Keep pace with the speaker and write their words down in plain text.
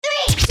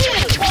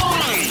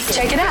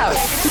check it out.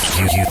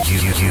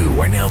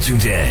 You are now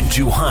tuned in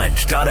to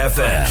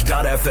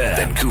Hunt.fm,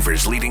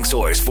 Vancouver's leading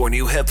source for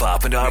new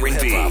hip-hop and R&B.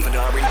 Hey,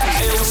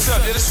 what's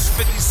up? This is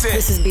 50 Cent.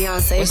 This is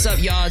Beyonce. What's up,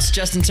 y'all? It's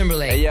Justin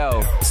Timberlake. Hey,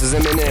 yo, this is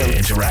Eminem.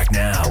 Interact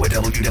now at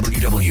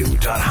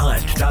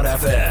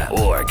www.hunt.fm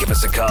or give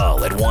us a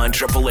call at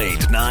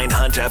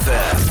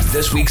 1-888-9-HUNT-FM.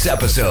 This week's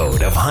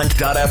episode of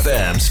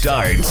Hunt.fm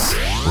starts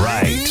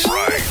right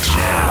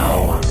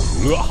now.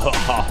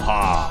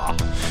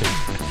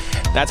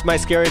 That's my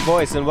scary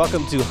voice, and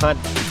welcome to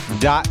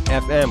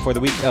Hunt.fm for the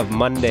week of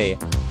Monday,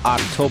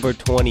 October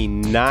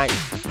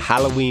 29th,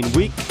 Halloween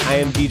week. I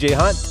am DJ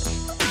Hunt,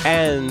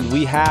 and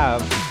we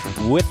have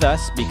with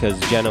us, because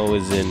Jeno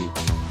is in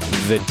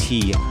the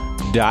T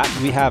dot,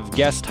 we have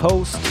guest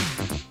host.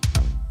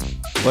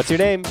 What's your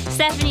name?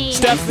 Stephanie. Stephanie.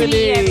 Nice to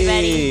meet you,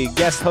 everybody.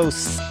 Guest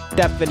host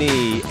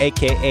Stephanie,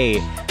 a.k.a.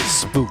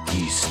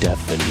 Spooky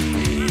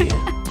Stephanie.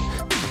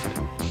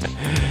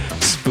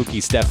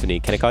 Spooky Stephanie.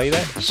 Can I call you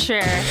that?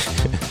 Sure.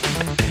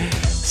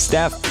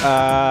 Steph,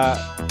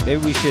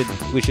 maybe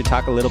we should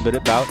talk a little bit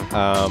about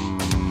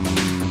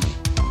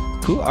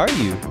who are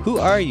you? Who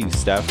are you,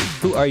 Steph?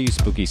 Who are you,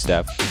 Spooky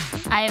Steph?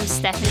 I am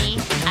Stephanie.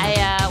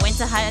 I went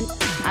to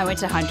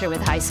Hunter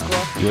with high school.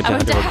 You went to I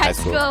went Hunter to with high high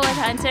school. school with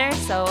Hunter,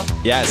 so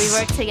Yes. we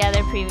worked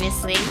together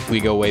previously. We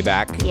go way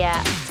back.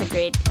 Yeah, to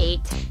grade 8.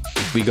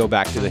 We go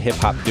back to the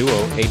hip-hop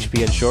duo,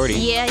 HP and Shorty.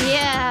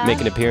 Yeah.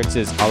 Making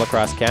appearances all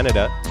across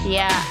Canada.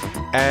 Yeah.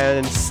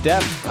 And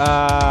Steph,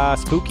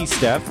 Spooky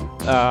Steph,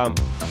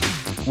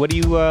 what are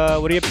you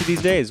up to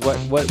these days?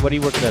 What are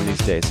you working on these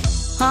days?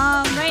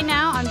 Right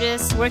now, I'm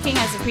just working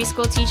as a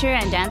preschool teacher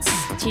and dance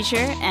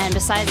teacher, and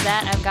besides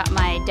that, I've got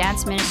my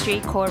dance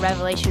ministry, Core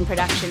Revelation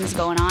Productions,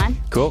 going on.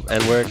 Cool.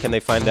 And where can they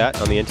find that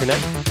on the internet?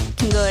 You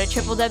can go to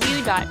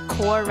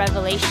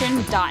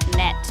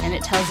www.corerevelation.net, and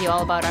it tells you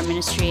all about our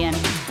ministry and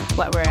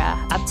what we're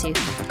up to.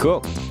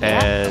 Cool.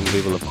 Yeah. And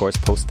we will, of course,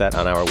 post that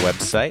on our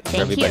website for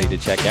everybody to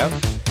check out.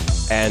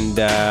 And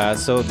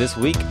so this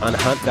week on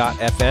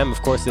Hunt.fm,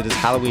 of course, it is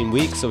Halloween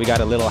week, so we got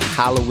a little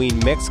Halloween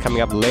mix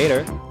coming up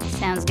later.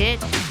 Sounds good.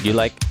 Do you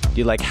like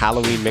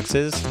Halloween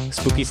mixes,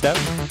 Spooky Stuff?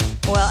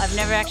 Well, I've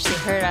never actually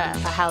heard a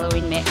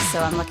Halloween mix, so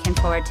I'm looking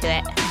forward to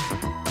it.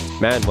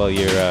 Man, well,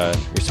 you're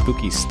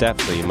Spooky Steph,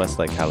 so you must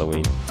like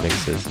Halloween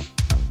mixes.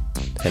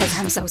 Because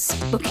I'm so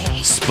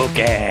spooky.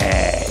 Spooky!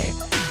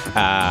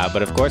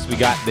 But of course, we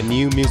got the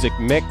new music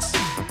mix.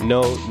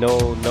 No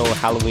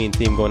Halloween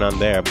theme going on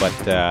there, but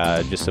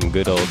just some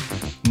good old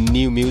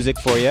new music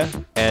for you.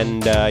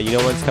 And you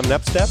know when it's coming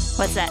up, Steph?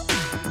 What's that?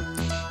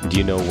 Do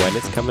you know when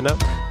it's coming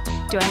up?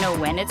 Do I know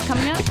when it's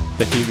coming up?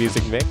 The new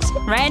music mix?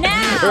 Right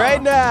now!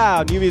 Right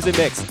now! New music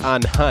mix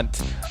on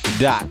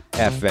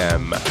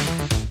Hunt.fm.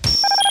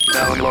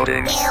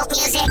 Downloading.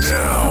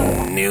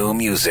 Now, new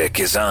music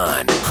is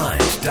on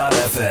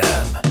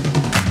Hunt.fm.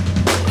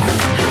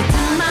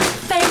 My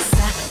face,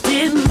 I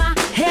did my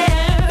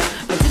hair,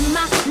 I did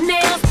my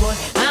nails, boy,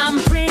 I'm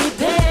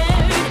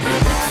prepared.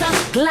 Lips are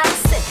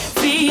glassy,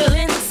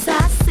 feeling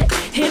sassy,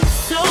 hips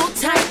so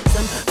tight,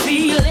 I'm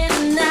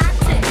feeling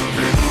naughty.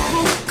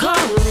 People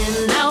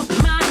calling out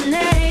my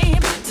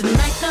name,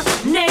 tonight the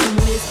name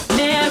is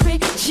Mary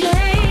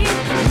Jane.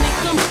 Make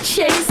them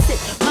chase it,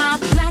 my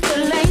black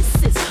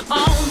laces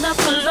on the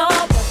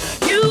floor, but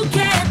you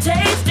can't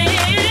taste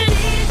it.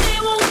 Easy,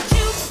 won't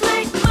you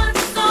play my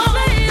song?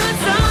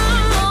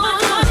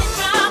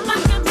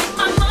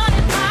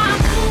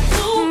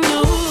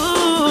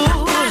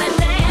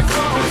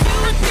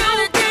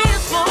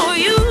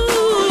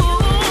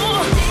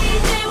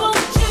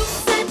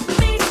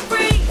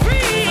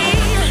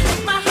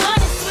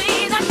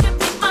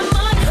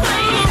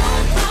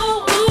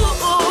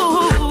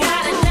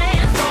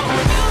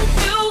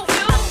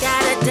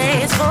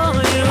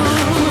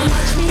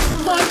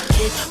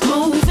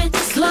 Move it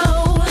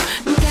slow,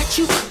 got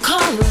you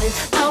calling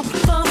out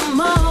for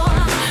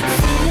more.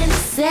 Feeling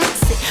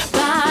sexy,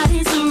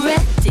 body's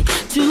ready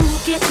to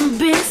get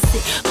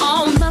busy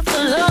on the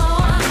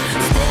floor.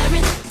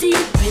 Staring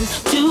deep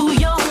into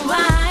your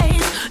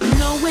eyes,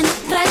 knowing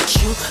that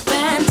you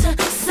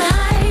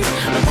fantasize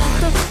about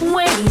the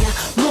way I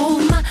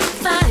move my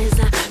thighs.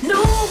 I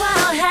know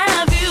I'll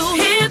have you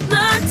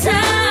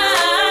hypnotized.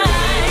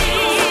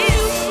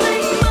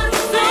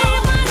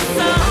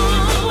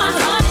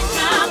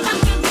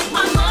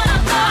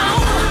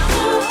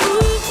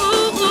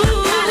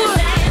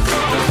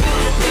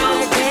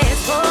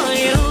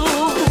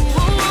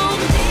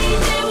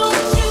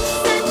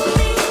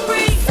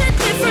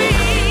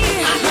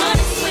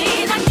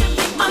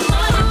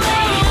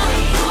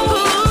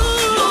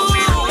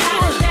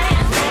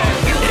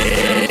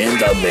 In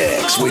the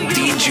mix with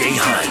DJ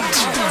Hunt.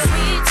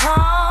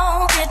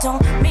 It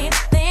don't mean a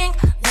thing.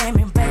 Let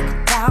me break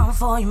it down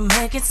for you,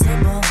 make it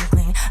simple and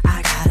clean.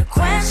 I got a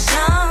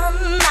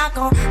question, not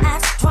gonna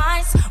ask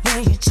twice.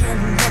 Where you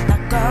chillin' with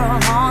that girl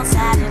on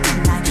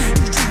Saturday night? You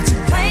tried to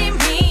play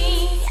me,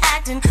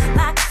 acting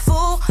like a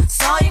fool.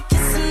 Saw you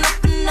kissing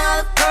up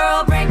another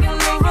girl, breaking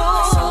the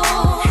rules.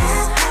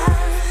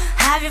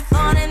 Have your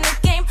fun in the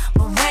game,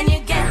 but when you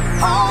get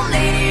home,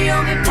 lady,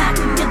 you'll be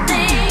packing your things.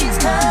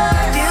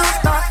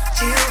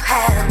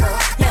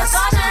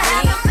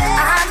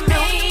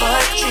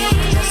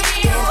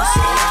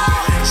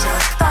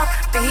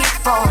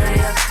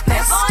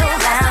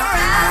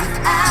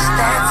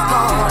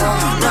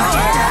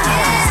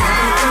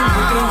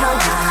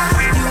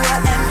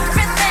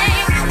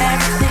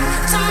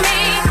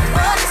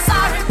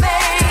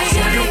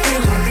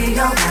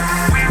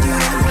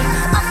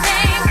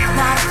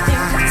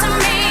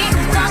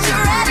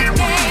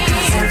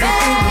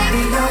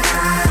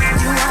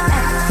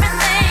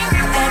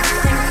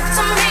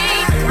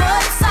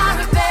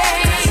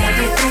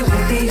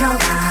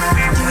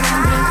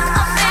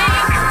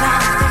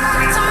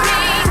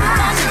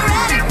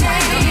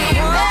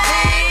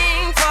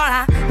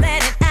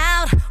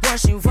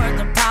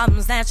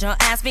 that your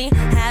ass be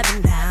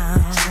having now.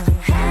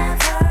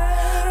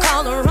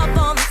 Call her up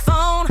on the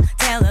phone,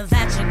 tell her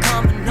that you're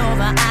coming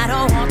over. I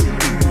don't want you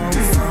to know.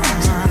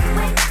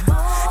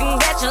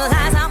 Get your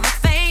lies out my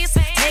face,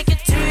 take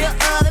it to your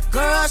other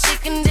girl, she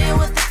can deal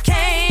with the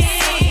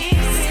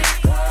case.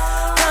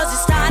 Cause you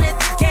started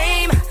the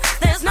game,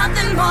 there's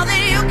nothing more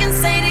that you can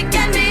say to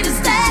get me to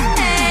stay.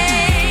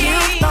 You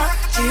thought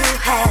you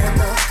had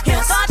the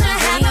best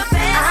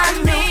I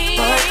knew,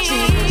 but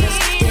you just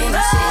didn't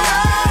see.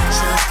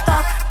 You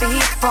thought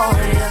before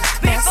you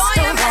messed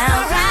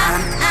around,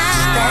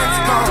 that's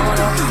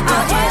gonna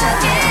work it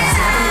out.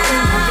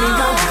 Everything will be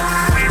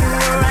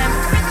alright.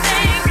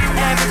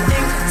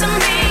 Everything to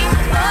me,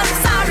 but I'm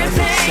sorry,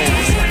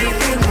 babe.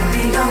 Everything will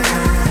be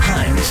alright.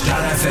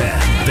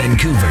 Hinds.fm,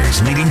 Vancouver's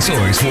leading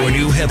source for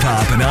new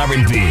hip-hop and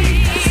R&B.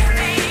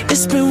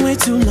 It's been way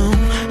too long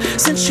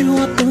since you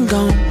up and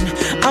gone.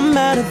 I'm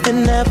madder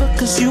than ever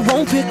cause you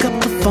won't pick up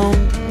the phone.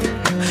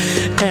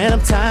 And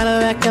I'm tired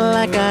of acting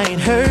like I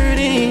ain't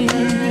hurting.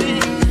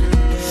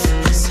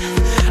 Listen,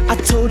 I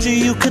told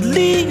you could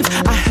leave,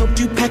 I helped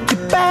you pack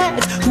your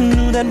bags. Who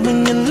knew that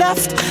when you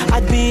left,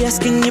 I'd be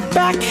asking you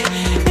back?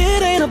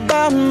 It ain't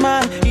about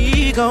my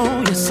ego,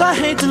 yes I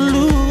hate to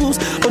lose,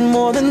 but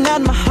more than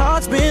that my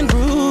heart's been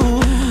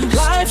bruised.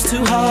 Life's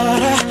too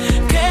hard, I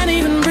can't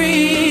even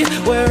breathe.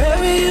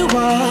 Wherever you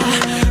are,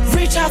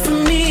 reach out for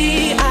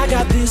me. I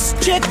got this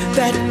chick,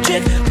 that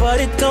chick, but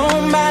it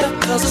don't matter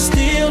cause I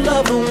still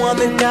love the one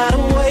that got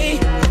away.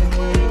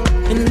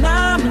 And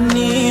I'm in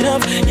need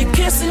of your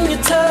kiss and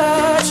your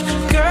touch.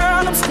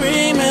 Girl, I'm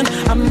screaming,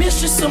 I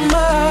miss you so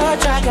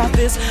much. I got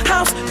this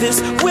house,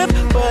 this whip,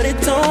 but it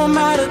don't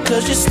matter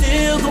cause you're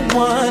still the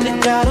one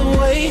that got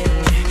away.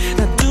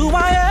 Now do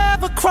I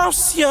ever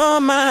cross your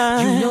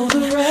mind? You know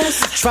the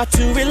rest. Try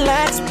to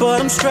relax,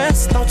 but I'm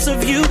stressed. Thoughts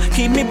of you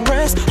keep me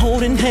pressed.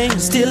 Holding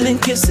hands, stealing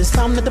kisses.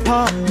 Time to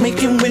depart,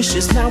 making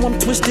wishes. Now I'm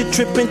twisted,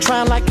 tripping,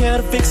 trying like hell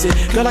to fix it.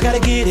 Girl, I gotta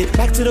get it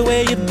back to the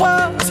way it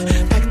was.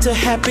 Back to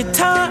happy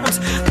times.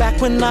 Back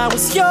when I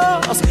was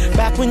yours.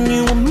 Back when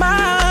you were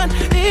mine.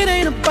 It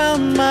ain't about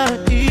my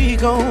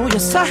ego.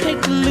 Yes, I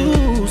hate to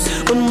lose,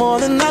 but more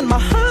than that, my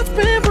heart's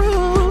been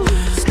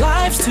bruised.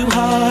 Life's too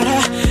hard,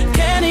 I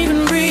can't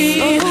even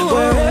breathe.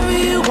 Wherever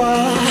you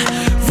are,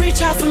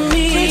 reach out for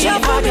me. I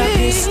got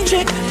this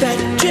chick, that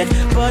chick,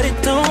 but it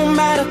don't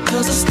matter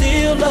cause I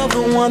still love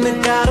the one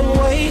that got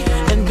away.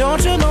 And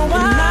don't you know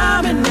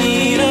I'm in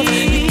need of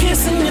your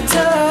kiss and your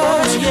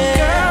touch.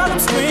 Girl, I'm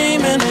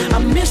screaming, I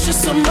miss you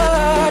so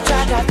much.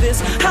 I got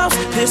this house,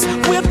 this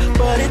whip,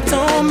 but it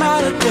don't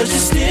matter cause you're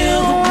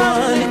still the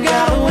one that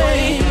got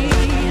away.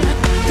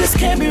 This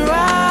can't be right.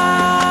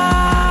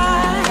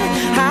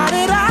 How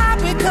did I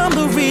become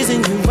the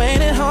reason you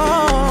ain't at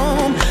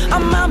home?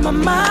 I'm out my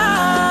mind.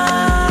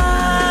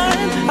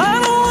 I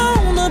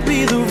don't wanna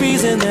be the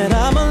reason that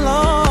I'm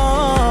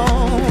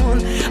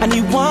alone. I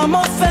need one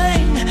more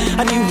thing,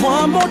 I need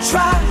one more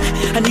try,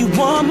 I need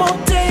one more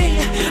day,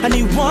 I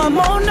need one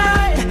more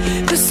night.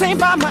 This ain't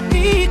by my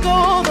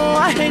ego, though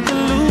I hate to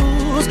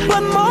lose,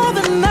 but more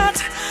than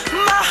that,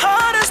 my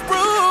heart is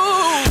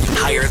bruised.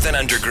 Higher than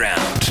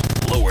underground,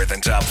 lower than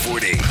top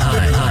 40.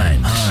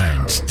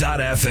 Hinds.fm.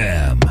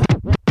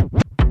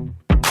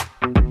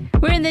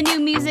 We're in the new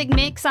music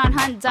mix on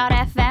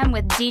Hunt.fm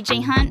with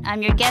DJ Hunt.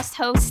 I'm your guest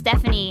host,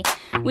 Stephanie.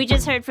 We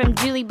just heard from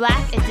Julie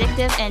Black,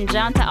 Addictive, and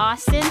Jonta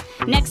Austin.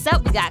 Next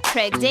up, we got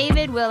Craig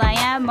David,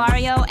 will.i.am,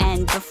 Mario,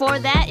 and before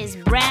that is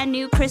brand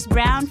new Chris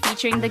Brown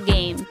featuring The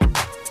Game.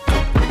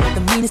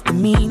 The meanest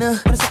demeanor,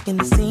 but a second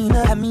to scene.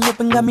 Had me up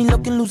and got me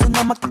looking, losing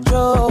all my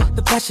control.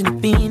 The passionate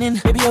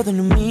fiending, baby, you're the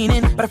new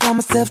meaning. But I found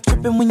myself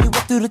tripping when you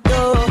walked through the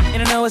door.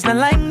 And I know it's not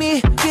like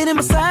me, getting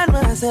beside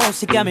myself.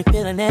 She got me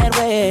feeling that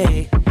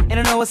way. And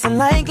I know it's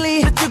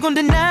unlikely that you're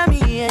gonna deny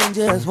me and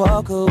just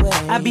walk away.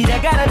 I be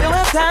that guy that don't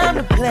have time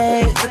to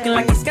play. Looking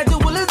like your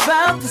schedule is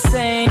about the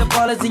same. The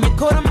ball is in your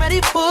court, I'm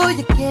ready for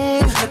your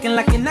game. Looking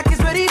like your neck is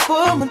ready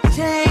for my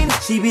chain.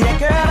 She be that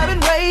girl I've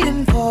been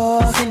waiting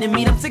for, sending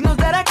me them signals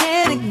that I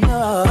can't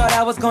ignore. Thought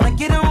I was gonna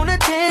get her on the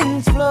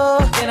dance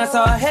floor. Then I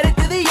saw her headed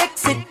to the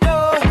exit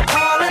door.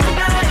 All is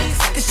nice,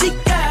 cause she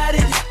got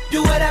it.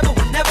 Do whatever,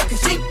 whenever,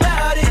 cause she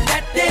bout it.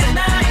 That day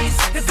nice,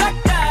 cause I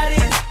got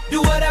it.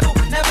 Do whatever,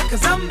 whenever,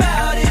 cause I'm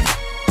bout it.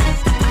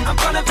 I'm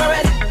falling for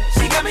it,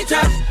 she got me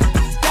trapped.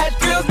 That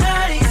girl's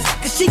nice,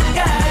 cause she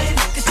got it.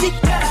 Cause she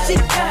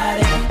got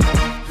it.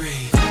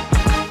 Breathe,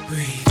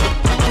 breathe.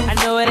 I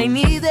know it ain't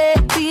easy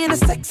being a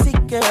sexy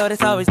girl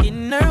that's always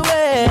getting her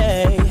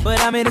way. But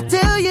I'm here to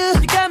tell you,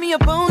 you got me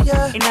up on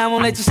ya, and I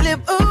won't let you slip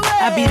away.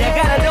 I be that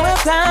guy that don't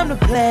have time to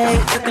play.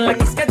 Looking like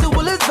your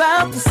schedule is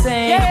about the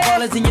same. The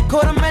ball is in your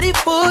court, I'm ready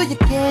for your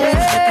game.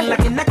 Looking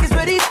like your neck is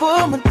ready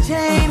for my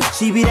chain.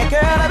 She be that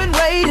girl I've been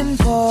waiting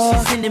for,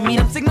 she's sending me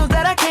them signals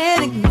that I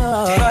can't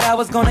ignore. Thought I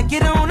was gonna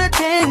get her on the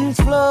dance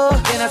floor.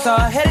 Then I saw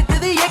her headed to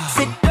the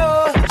exit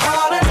door.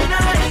 All is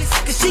nice,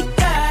 cause she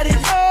got it.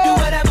 Do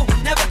whatever,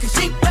 whenever, cause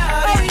she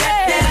bout it.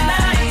 That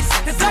nice,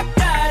 cause I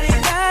got it.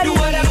 Do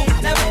whatever,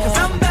 whenever, cause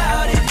I'm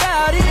bout it.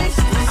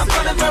 I'm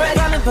falling for it,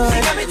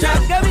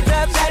 she got me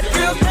trapped, that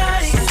girl's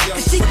nice.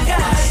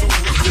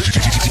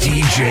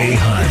 DJ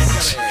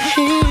Hunt.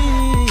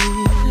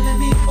 Let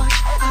me watch.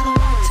 I don't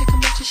wanna take a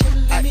bunch of shit.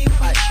 Let me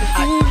watch.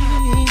 Let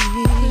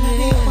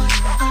me watch.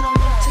 I don't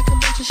wanna take a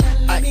bunch of shit.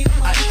 Let me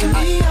watch. You can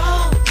be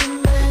all the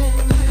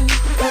man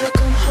you wanna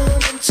come home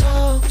and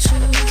talk to.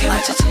 Can't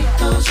wait to take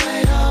those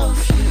right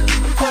off you.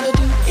 Wanna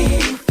do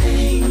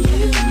anything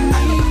you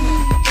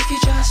need. If you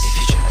just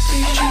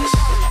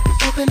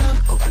open up,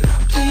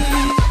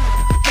 please.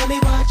 Let me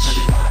watch.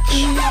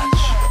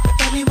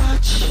 Let me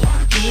watch.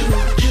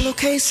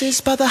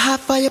 Pillowcases by the hot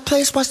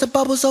fireplace. Watch the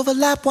bubbles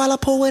overlap while I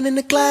pour it in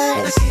the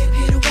glass. I came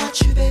here to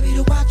watch you, baby,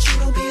 to watch you.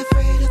 Don't be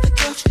afraid of the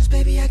couch, cause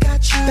baby, I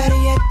got you.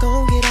 Better yet,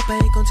 gon' get up, I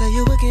ain't gon' tell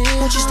you again.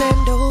 Won't you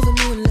stand over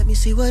me and let me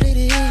see what it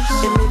is?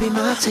 It may be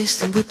my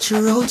taste and with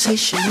your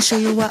rotation. I'll show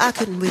you why I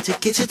couldn't wait to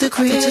get to the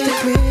crib.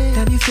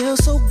 Damn, you feel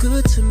so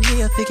good to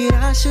me. I figured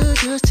I should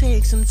just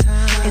take some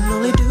time and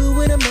only do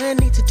what a man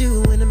need to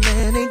do when a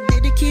man ain't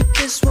there to keep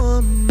this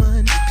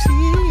woman.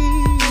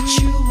 Please,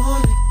 what you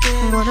want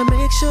again? Wanna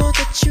make sure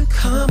that you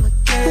come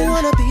again.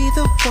 Wanna be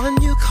the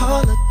one you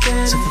call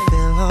again to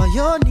fulfill all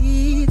your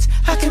needs.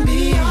 I can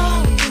be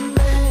all the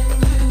man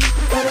you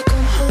wanna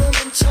come home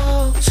and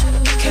talk to.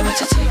 Can't wait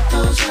to take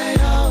those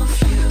right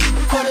off you.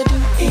 Wanna do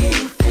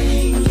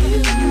anything you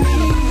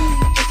need.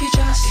 If you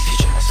just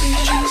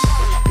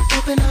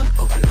open up,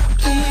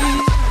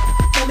 please.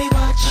 Let me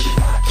watch.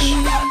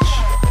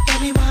 Let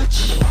me watch.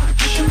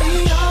 I can be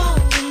all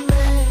the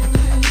man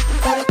you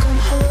wanna come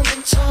home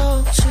and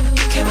talk to.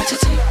 Can't wait to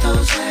take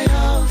those right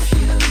off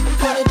you.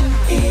 Wanna do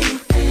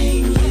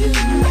anything you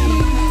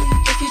need.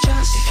 If you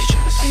just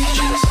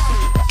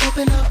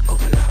open up,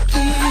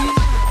 please.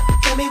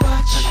 Let me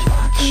watch.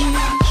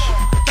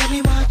 Let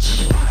me watch.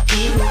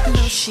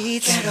 No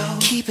sheets, ghetto.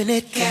 Keeping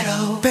it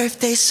ghetto.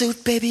 Birthday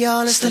suit, baby,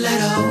 all in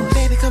stiletto.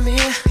 Baby, come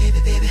here,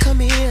 baby, come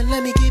here.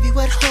 Let me give you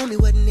what homie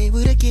wasn't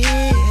able to give.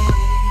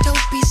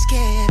 Don't be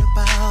scared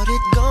about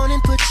it. Go on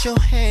and put your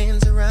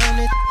hands around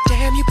it.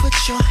 Damn, you put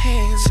your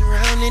hands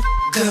around it.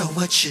 Girl,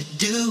 what you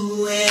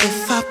doing?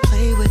 If I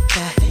play with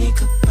that, think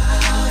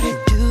about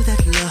it. Do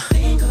that little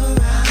thing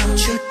around.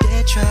 Don't you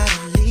dare try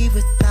to leave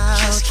without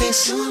just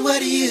kissing.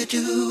 What are you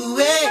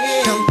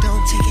doing?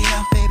 Don't take it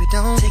out, baby.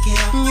 Don't take it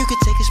out. You can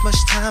take as much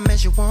time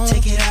as you want.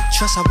 Take it out.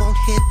 Trust I won't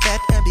hit that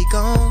and be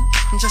gone.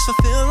 Just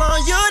fulfill all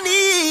your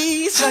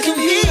needs. I can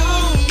be.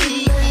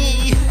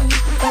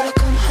 Wanna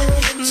come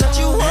home, so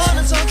you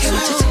wanna talk to me.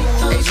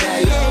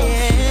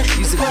 Yeah,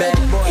 you's a bad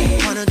boy.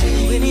 Wanna do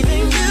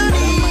anything you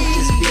need. Might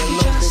just be a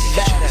little bit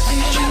better.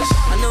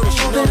 I know that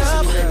you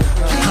noticing me.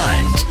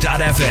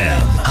 Hunt.fm.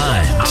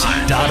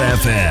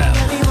 Hunt.fm.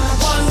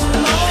 One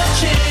more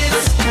chance.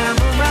 This time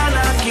around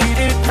I'll get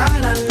it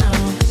right, I know.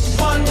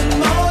 One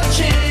more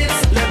chance.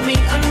 Let me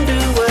undo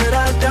what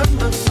I've done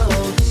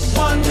before.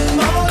 One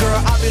more.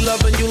 Girl, I be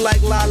loving you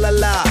like la la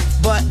la,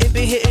 but it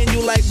be hitting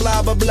you like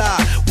blah blah blah.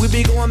 We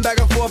be going back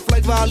and forth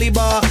like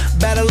volleyball,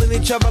 battling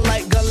each other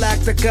like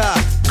Galactica.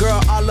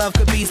 Girl, our love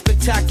could be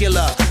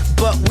spectacular,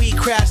 but we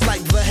crash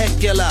like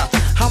vehicular.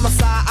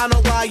 Homicide, I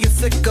know why you're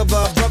sick of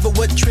a brother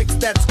with tricks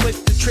that's quick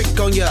to trick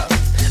on ya.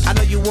 I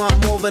know you want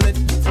more than it.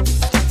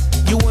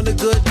 You want a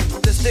good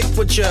to stick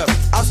with ya.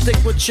 I'll stick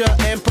with ya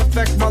and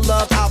perfect my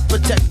love. I'll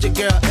protect you,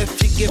 girl,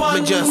 if you give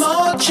me just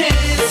one more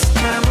chance. This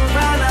time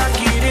around I'll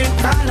get it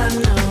right, I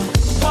know.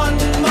 One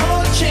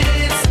more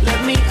chance.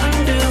 Let me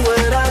undo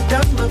what I've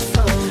done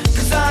before.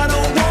 Cause I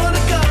don't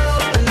wanna go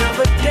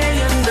another day,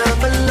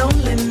 another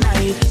lonely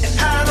night. And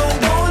I don't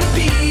wanna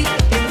be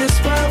in this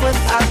world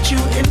without you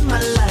in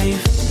my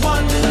life.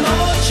 One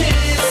more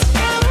chance.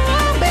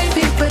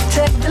 Baby,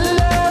 protect the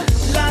love.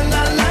 La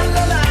la la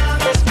la la.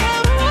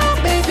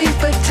 Baby,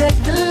 protect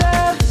the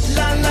love.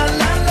 La la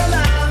la la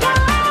la.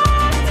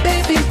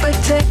 Baby,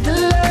 protect the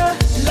love.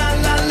 La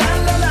la la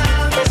la la.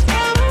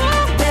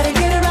 Better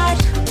get it right.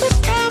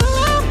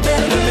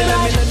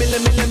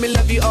 Let me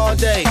love you all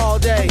day, all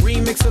day.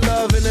 Remix of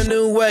love in a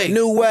new way,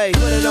 new way.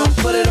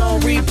 Put it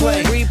on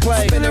replay,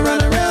 replay. Spin it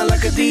round and round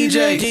like a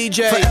DJ,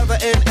 DJ. Forever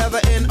and ever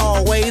and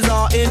always,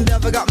 all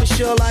endeavor got me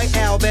sure like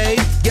Al, babe.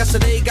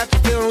 Yesterday got you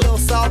feeling a little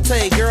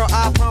saute. Girl,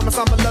 I promise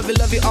I'ma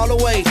love you all the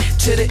way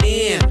to the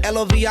end.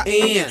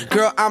 LOVIN.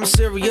 Girl, I'm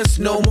serious,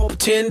 no more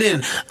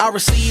pretending. I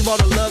receive all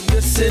the love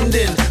you're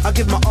sending. I'll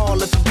give my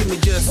all if you give me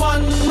just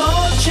one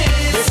more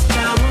chance. This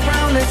time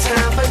around, let's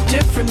have a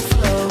different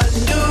flow. A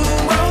new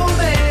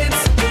romance.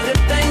 Do the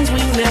things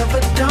we never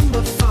done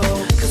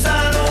before. Cause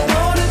I don't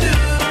wanna do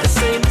the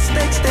same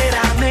mistakes that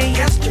I made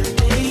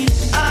yesterday.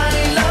 I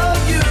love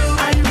you.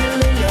 I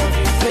really love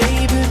you,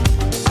 baby.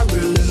 I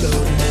really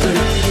love you,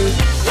 baby.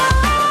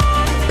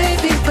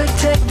 Baby,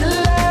 protect the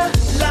love.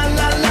 La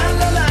la la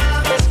la la.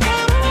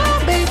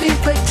 Baby,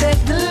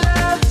 protect the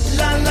love.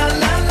 La la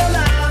la la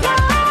la.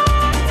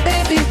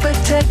 Baby,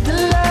 protect the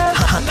love.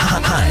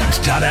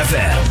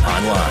 Hunt.fm.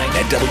 Online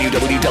at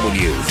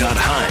www.hunt.fm.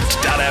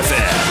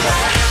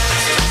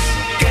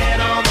 Get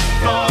on the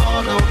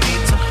floor, no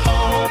need to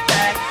hold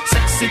back.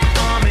 Sexy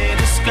woman,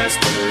 discuss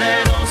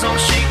stilettos, I'm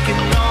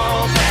shaking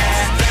all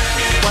that.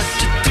 What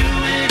you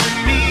doing to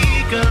me,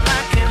 girl,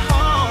 I can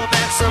hold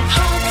back. Some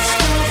hope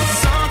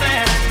is all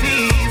that I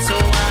need, so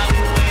I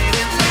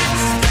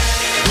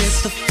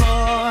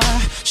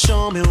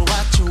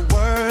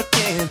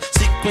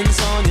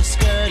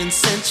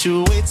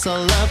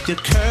muscle up your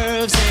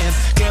curves. And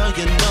girl,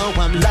 you know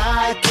I'm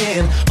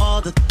liking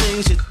all the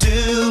things you're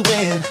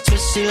doing,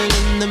 especially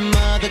in the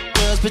other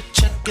girls, but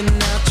checking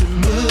out your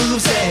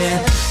moves.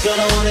 And girl,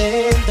 I want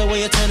it the way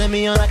you're turning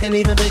me on, I can't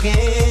even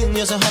begin.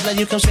 You're so hot like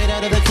you come straight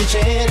out of the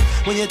kitchen.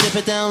 When you dip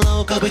it down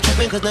low, go be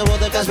tripping, cause now all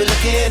the guys be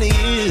looking at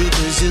you,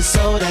 cause you're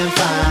so damn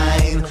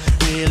fine.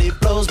 Really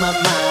blows my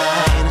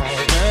mind.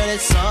 Girl,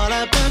 it's all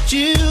about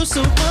you,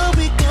 so what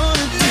we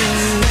gonna do?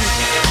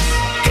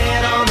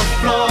 Get on the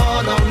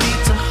floor, no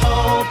need to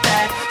hold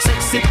back.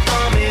 Sexy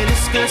bum in the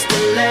skirt,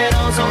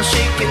 stilettos on,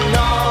 shaking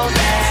all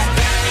that.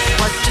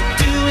 What you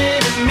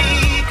doing to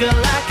me, girl,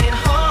 I can't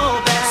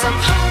hold back. Some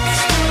hot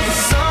stuff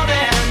is all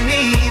that I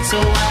need, so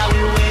while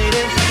we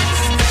waiting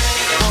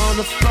on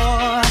the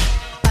floor,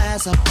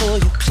 as I pull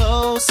you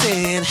close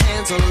in,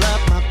 hands all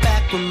up my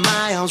back with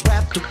my arms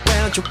wrapped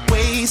around your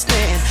waist,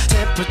 and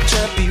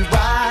temperature be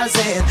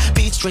rising,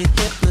 beat straight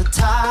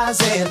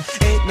hypnotizing.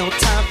 Ain't no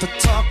time for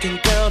talking,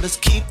 girl, let's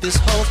keep this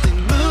whole thing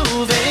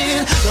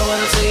moving. Know what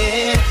I'm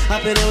saying?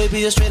 I've been here with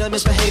you straight up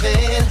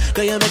misbehaving.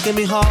 Girl, you're making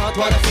me hard,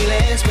 what I'm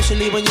feeling,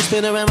 especially when you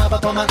spin around right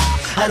up on my,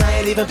 and I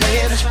ain't even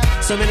playing.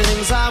 So many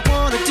things I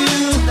wanna do,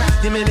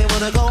 you made me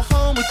wanna go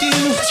home with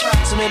you.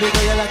 So maybe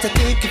girl, you like to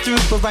think it through,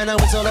 but right now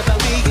it's all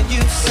about me and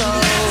you. So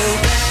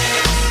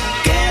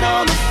get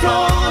on the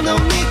floor, no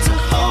need to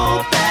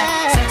hold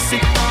back. Sexy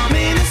bum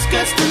in the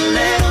skirt,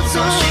 stilettos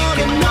on,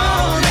 shaking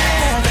all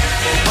that.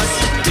 What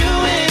you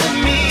doing to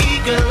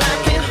me, girl, I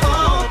can't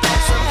hold back.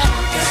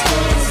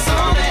 It's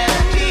all that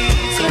I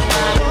need, so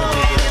I won't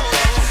get it.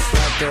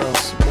 Black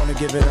girls wanna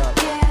give it up,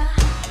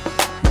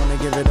 wanna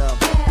give it up.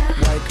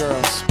 White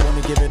girls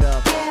wanna give it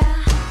up,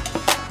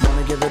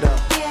 wanna give it up.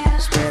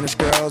 Spanish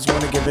girls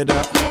wanna give it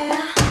up,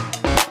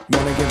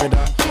 wanna give it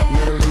up.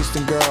 Middle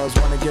Eastern girls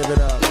wanna give it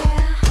up,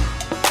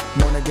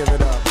 wanna give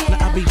it up.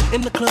 Now I be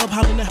in the club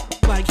hollering at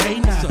like, hey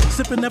now,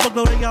 sipping never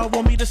glow, they all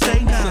want me to say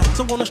now.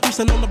 So on the streets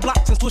and on the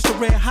blocks and twist the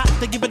red hot,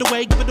 they give it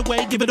away, give it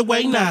away, give it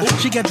away now.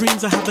 She got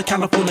dreams of having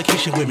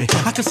Californication with me.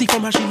 I can see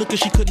from how she look,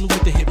 she couldn't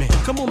wait to hit me.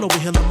 Come on over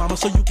here, little mama,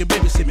 so you can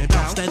babysit me.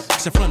 Bounce that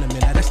ass in front of me,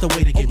 now that's the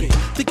way to get me.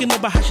 Thinking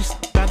about how she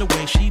by the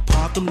way she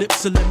part them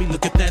lips and let me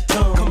look at that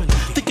tongue.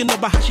 Thinking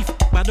about how she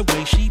by the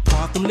way she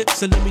part them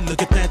lips and let me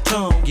look at that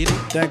tongue. Get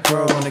it? That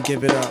girl wanna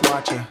give it up,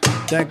 watch her.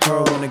 That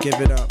girl wanna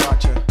give it up,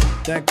 watch her.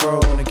 That girl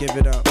wanna give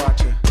it up,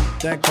 watch her.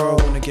 That girl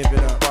wanna give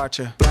it up, watch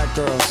her. Black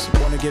girls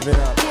wanna give it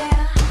up,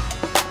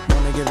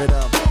 wanna give it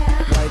up.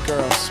 White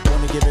girls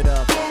wanna give it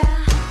up,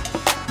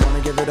 wanna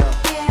give it up.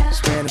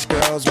 Spanish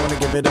girls wanna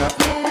give it up,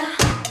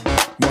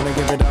 wanna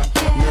give it up.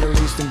 Middle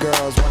Eastern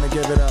girls wanna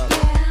give it up,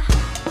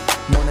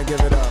 wanna give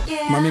it up.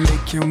 Mommy,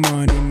 make your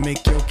money,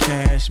 make your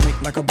cash,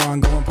 make like a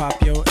bongo and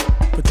pop your.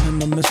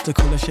 Pretend I'm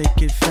mystical and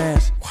shake it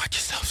fast. Watch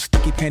yourself,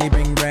 sticky panty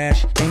bang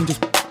rash. Angels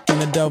in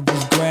the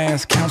devil's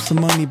grass, count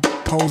some money,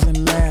 pose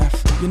and laugh.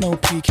 You know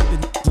P keep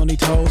it on these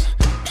toes.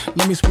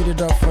 Let me speed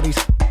it up for these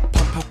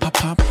pop, pop, pop,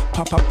 pop,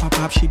 pop, pop, pop,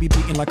 pop. She be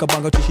beating like a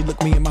bongo till she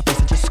look me in my face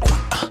and just squat.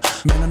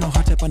 Man, I know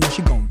her type, I know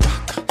she gon'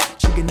 rock.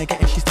 She get naked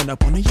and she stand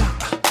up on the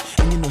yacht.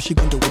 And you know she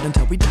gon' do it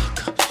until we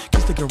dock.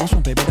 Kiss the girls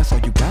from baby, that's all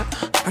you got.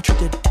 I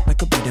treat it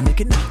like a beat and make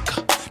it knock.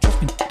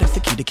 Trust me, that's the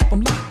key to keep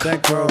them locked.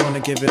 That girl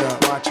wanna give it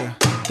up, watch her.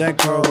 That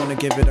girl wanna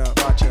give it up,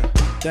 watch her.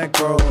 That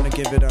girl wanna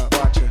give it up,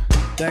 watch her.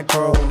 That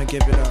girl wanna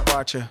give it up,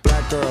 watch her.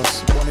 Black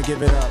girls wanna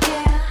give it up,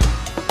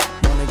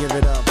 wanna give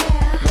it up.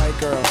 White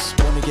girls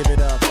wanna give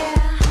it up,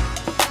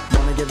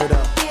 wanna give it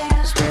up.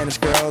 Spanish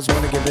girls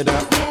wanna give it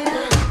up.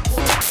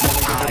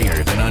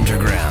 Higher than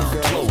underground,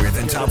 lower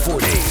than top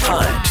 40.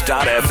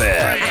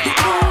 Hunt.fm.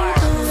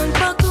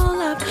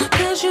 Buckle up,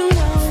 cause you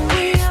know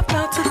we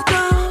about to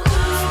go.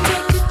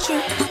 Take a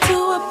trip to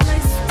a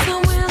place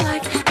somewhere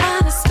like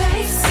outer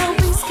space. Don't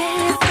be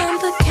scared, I'm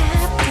the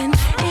captain.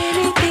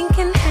 Anything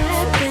can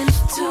happen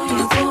to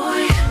you,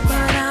 boy,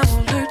 but I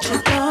won't hurt you,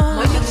 boy.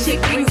 When your chick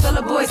brings all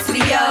the boys to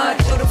the yard,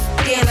 throw the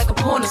in like a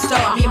porn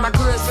star. Me and my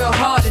girls real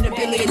hard in $1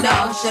 billion.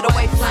 Shut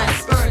away flying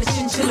spur and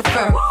chinchilla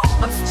fur.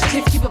 My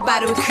chick keep a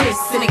body with Chris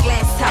in a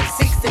glass top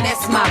 6, and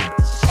that's my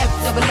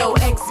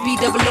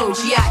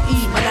FOOXBOOGIE.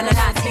 My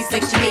na-na-na tastes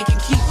like Jamaican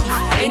Kiki.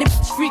 Ain't a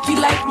bitch freaky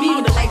like me.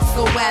 When the lights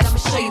go out, I'ma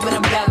show you what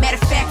I'm about. Matter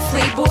of fact,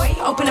 Playboy,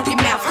 open up your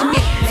mouth for me.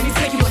 Let me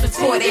take you on a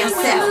tour down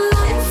south.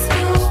 Let's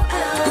go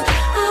out.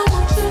 I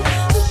want you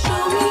to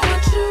show me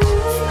what you're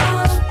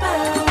all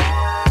about.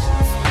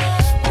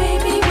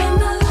 Baby, when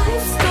the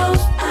lights go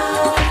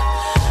out,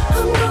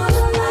 I'm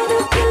gonna light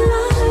up your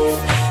life.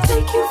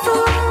 Take you for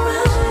a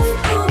ride.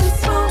 All this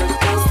roller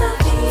coaster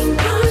theme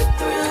park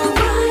thrill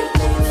ride.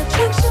 Main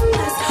attraction,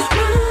 let's ride.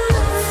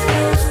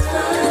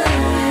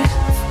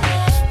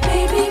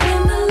 Baby,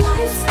 when the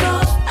lights go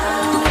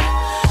out,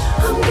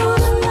 I'm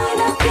gonna light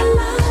up your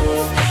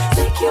life.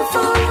 Take you for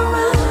a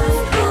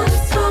ride. All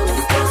this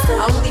roller coaster.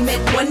 I only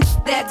met one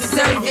that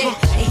deserved it.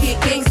 And he a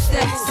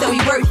gangster, so he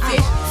worth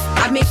it.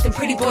 I make them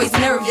pretty boys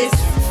nervous.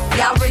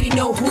 Y'all already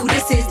know who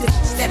this is. The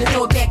bitch that'll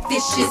throw it back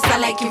vicious. I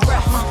like it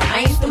rough.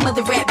 I ain't the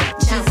mother rap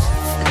bitches.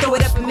 I throw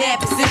it up in mad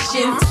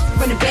positions.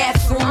 From the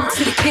bathroom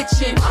to the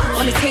kitchen.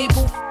 On the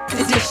table,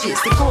 the dishes.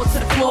 The floor to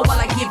the floor while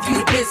I give you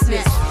the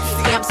business.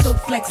 See, I'm so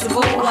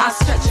flexible, I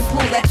stretch and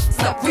pull that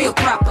stuff real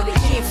properly.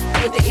 Can't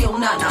with the ill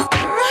nana.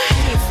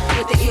 Can't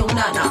with the ill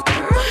nana.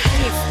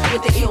 Can't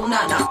with the ill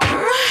nana.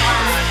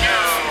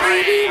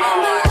 Baby, when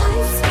the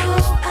lights go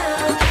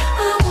out, I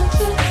want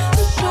you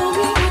to show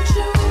me what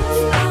you're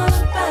really all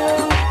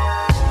about.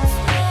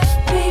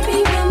 Baby,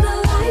 when the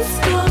lights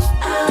go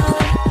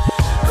out,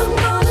 I'm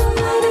gonna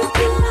light up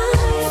your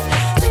life,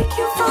 take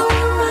you for a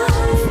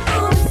ride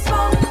on this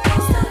roller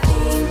coaster.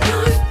 Ain't no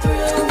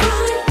thrill,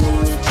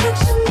 lightning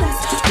attraction,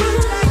 that's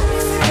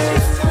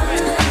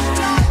right.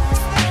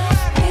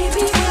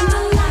 Baby, when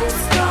the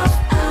lights go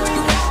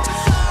out,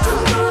 I'm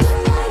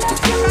gonna light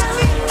up your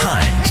life.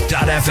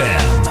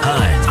 Hunt.fm.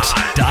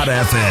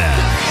 Hunt.fm.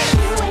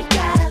 You ain't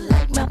gotta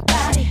like my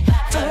body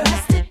for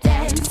us to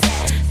dance.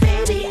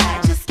 Baby, I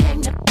just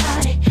came to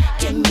party.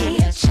 Give me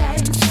a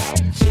chance.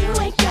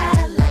 You ain't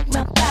gotta like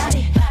my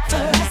body for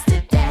us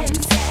to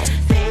dance.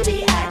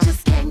 Baby, I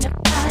just came to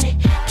party.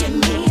 Give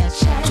me a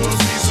chance.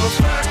 'Cause he's a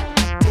fat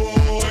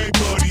boy,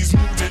 but he's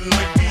moving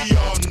like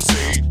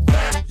Beyonce.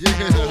 Fat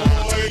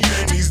boy,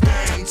 and he's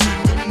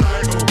dancing the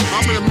night away.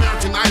 I'm an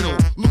American Idol,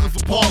 looking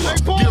for Paula.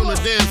 Get on the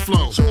dance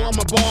floor, so I'm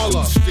a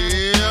baller.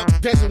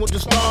 Step, dancing with the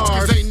stars.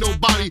 'Cause ain't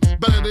nobody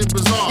better than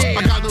Bizarre.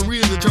 I got the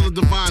reason to tell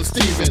the Divine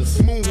Stevens.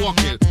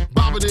 Moonwalking,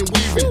 bobbing and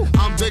weaving.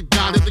 I'm the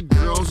guy that the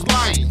girls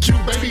like.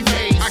 Cute baby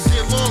face, I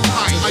get long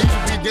height. I used to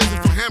be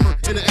dancing for Hammer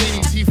in the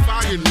 80s. He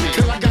fired me,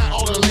 'cause I got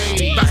all the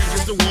lane. Back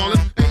against the wall,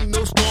 ain't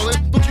no stalling.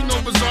 Don't you know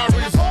Bizarre is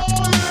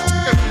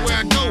everywhere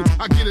I go,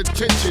 I get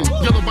attention.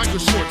 Yellow biker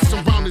shorts,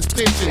 some brown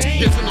extension.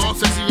 Dancing all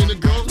sexy and the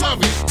girls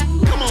love it.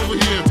 Come over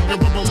here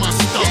and rub on my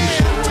stomach.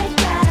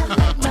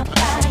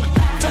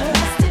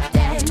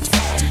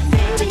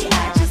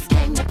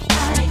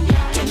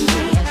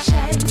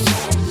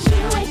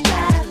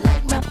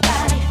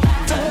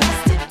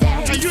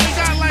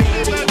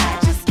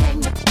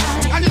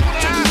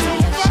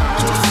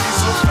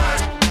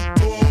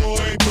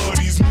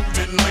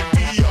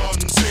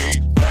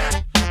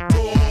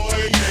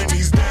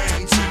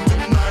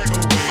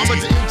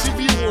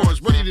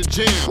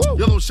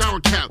 Yellow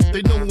shower cap,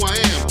 they know who I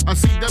am. I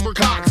see Deborah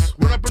Cox,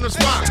 run up in the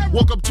spot,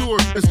 walk up to her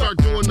and start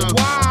doing the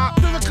wow,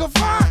 Vivica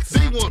Fox.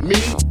 They want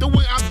me, the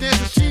way I dance,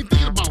 and she ain't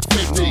thinking about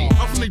 50.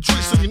 I'm from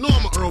Detroit, so you know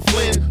I'm a Earl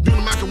Flynn. Doing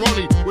the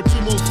macaroni with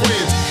 2 more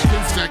friends.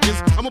 10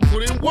 seconds, I'ma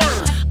put in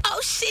work. Oh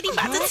shit, he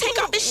about to take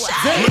off his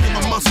shot. Look at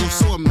my muscles,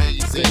 so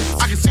amazing.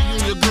 I can see you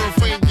and your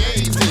girlfriend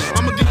gazing.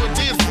 I'ma get on the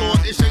dance floor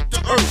and shake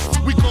the earth.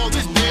 We call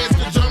this dance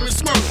the German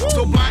Smurf.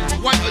 So black,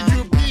 white, or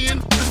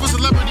European, this was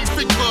Celebrity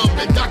Fit Club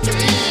and Dr.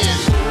 Ian.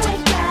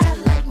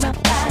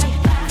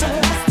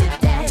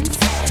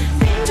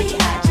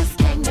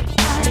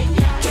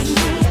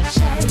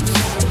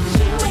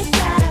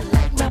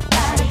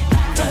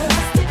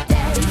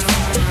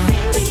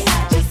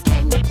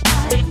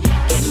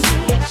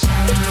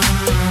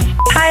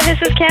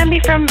 This is Candy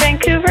from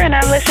Vancouver, and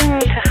I'm listening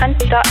to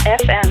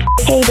Hunt.fm.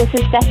 Hey, this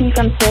is Stephanie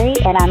from Surrey,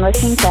 and I'm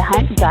listening to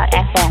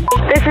Hunt.fm.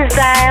 This is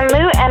Diane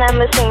Lou, and I'm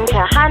listening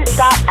to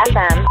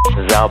Hunt.fm. This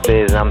is Al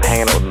Biz, and I'm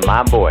hanging out with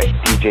my boy,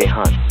 DJ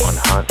Hunt, on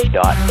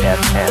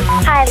Hunt.fm.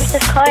 Hi, this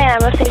is Chloe, and I'm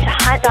listening to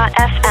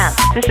Hunt.fm.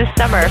 This is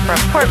Summer from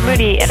Port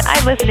Moody, and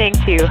I'm listening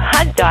to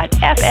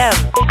Hunt.fm.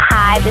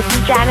 Hi, this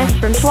is Janice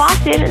from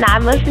Tsawwassen, and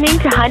I'm listening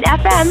to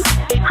Hunt.fm.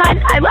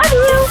 Hunt, I love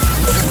you!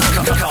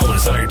 Call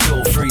us on our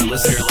toll-free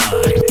listener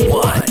line.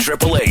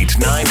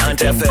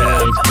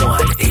 1-888-9-HUNT-FM.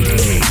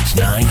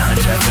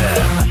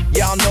 1-888-9-HUNT-FM.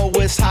 Y'all know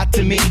it's hot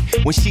to me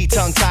when she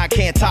tongue-tied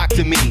can't talk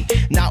to me.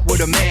 Not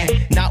with a man,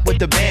 not with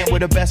the band,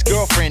 with her best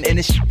girlfriend, and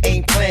this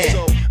ain't planned.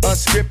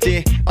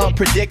 Unscripted,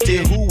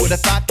 unpredicted. Who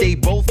would've thought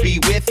they'd both be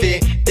with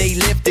it? They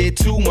lifted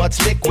too much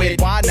liquid.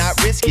 Why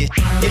not risk it?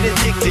 Get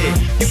addicted.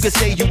 You could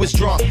say you was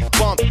drunk.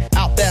 Bump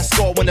out that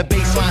score when the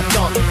baseline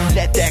thump.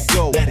 Let that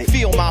go.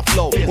 Feel my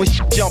flow. When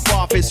she jump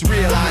off, it's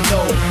real. I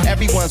know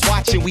everyone's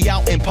watching. We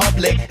out in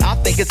public. I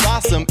think it's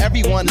awesome.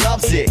 Everyone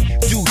loves it.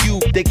 Do you?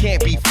 They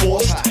can't be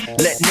forced.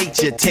 Let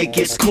nature take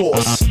its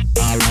course.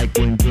 I like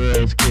when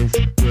girls kiss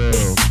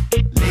girls.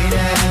 Late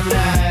at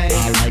night.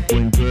 I like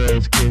when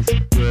girls kiss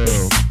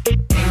girls.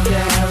 Ain't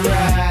that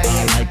right?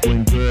 I like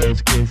when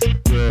girls kiss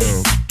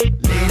girls.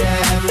 Late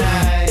at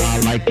night. I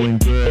like when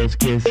girls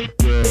kiss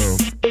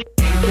girls.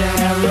 Ain't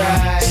that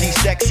right? She's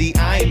sexy,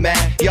 I ain't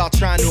mad. Y'all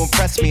trying to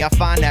impress me, I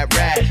find that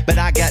rad. But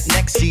I got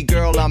next, see,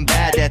 girl, I'm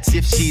bad. That's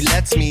if she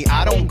lets me,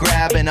 I don't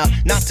grab. And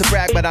not to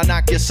brag, but I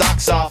knock your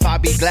socks off. I'll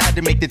be glad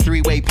to make the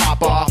three-way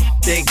pop off.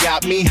 They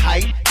got me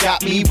hype,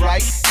 got me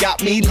right,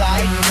 got me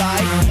light.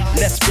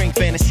 Let's bring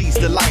fantasies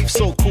to life.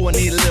 So cool, I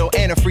need a little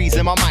antifreeze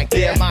in my mic.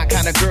 They're my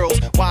kind of girls,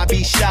 why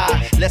be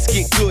shy? Let's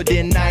get good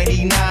in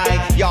 99.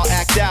 Y'all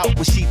act out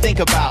what she think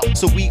about.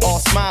 So we all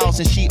smiles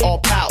and she all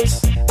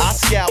pouts. I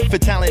scout for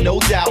talent, no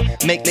doubt.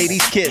 Make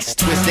ladies kiss,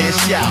 twist and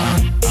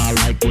shout. I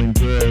like when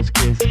girls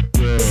kiss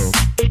girls.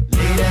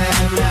 Late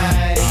at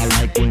night. I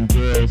like when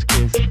girls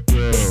kiss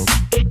girls.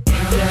 Ain't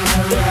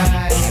that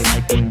right? I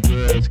like when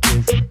girls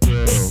kiss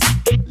girls.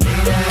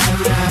 Late at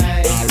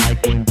night. I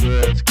like when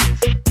girls kiss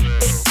girls.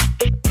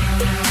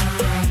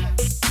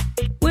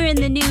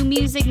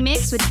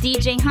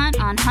 DJ Hunt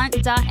on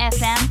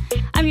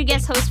Hunt.fm. I'm your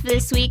guest host for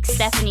this week,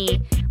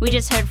 Stephanie. We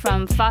just heard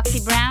from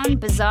Foxy Brown,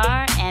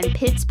 Bizarre, and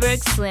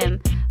Pittsburgh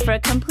Slim. For a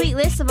complete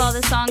list of all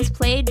the songs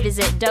played,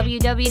 visit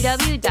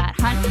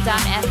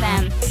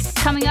www.hunt.fm.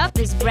 Coming up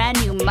is brand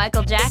new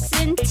Michael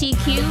Jackson,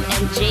 TQ,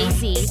 and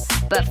Jay-Z.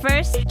 But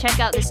first, check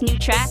out this new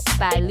track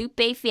by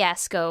Lupe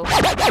Fiasco.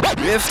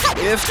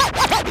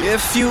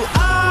 If you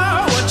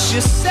are what you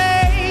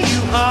say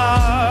you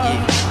are,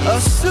 a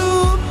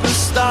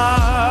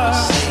superstar,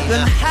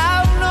 then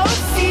have no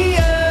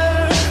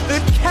fear.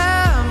 The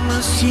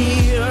camera's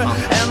here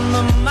and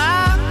the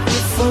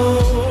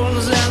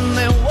microphones, and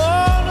they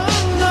wanna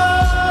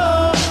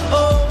know,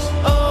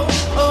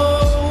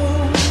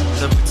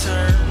 the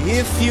return.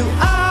 If you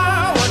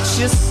are what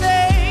you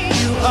say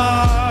you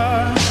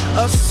are,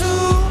 a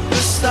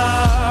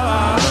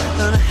superstar,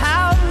 then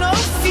have no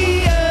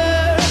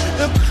fear.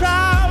 The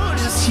crowd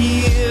is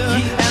here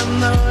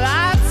and the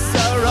lights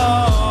are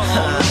on,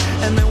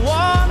 and they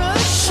wanna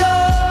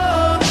show,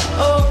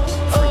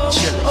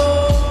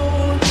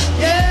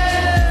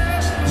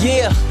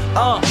 yeah.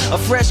 A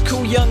fresh,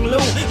 cool young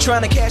Lou,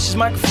 trying to cash his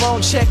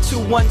microphone check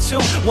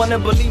 212. Wanna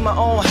believe my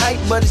own hype,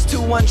 but it's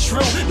too untrue.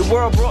 The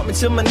world brought me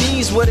to my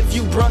knees, what if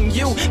you brung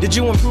you? Did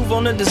you improve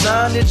on the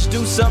design, did you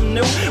do something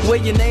new? Where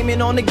your name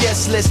in on the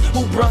guest list,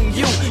 who brung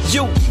you?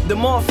 You, the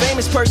more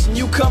famous person,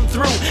 you come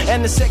through.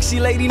 And the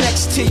sexy lady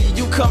next to you,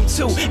 you come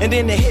too. And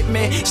then the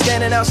hitman,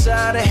 standing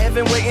outside of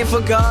heaven, waiting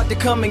for God to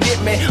come and get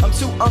me. I'm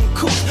too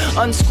uncouth,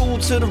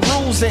 unschooled to the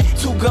rules, and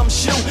too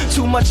gumshoe.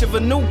 Too much of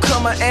a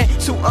newcomer and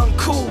too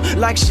uncool.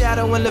 Like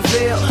Shadow in the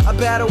veil, I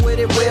battle with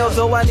it well,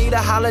 though I need a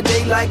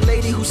holiday like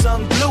Lady Who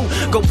Sung Blue.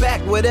 Go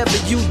back, whatever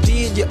you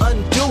did, you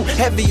undo.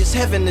 Heavy as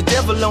heaven, the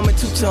devil on me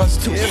 2 tons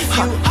too. If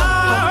you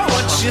are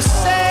what you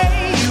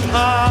say you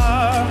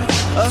are,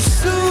 a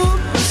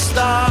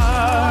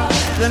superstar,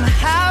 then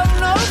have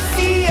no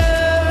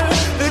fear.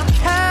 The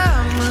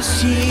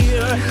camera's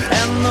here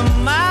and the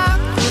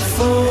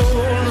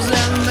microphones,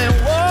 and they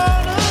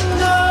wanna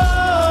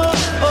know,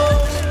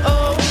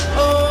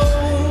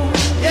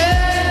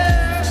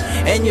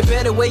 yeah. And you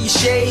better wear your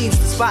shades.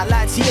 The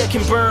spotlights here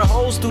can burn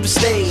holes through the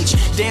stage.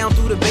 Down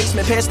through the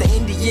basement, past the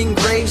Indian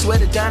graves where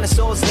the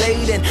dinosaurs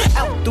laid, and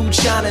out through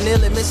China,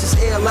 nearly misses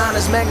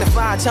airliners,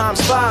 magnified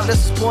 ×5.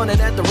 This is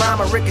pointed at the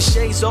rhyme,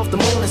 ricochets off the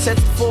moon and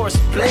sets the forest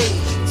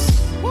ablaze.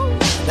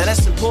 Now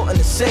that's important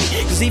to say,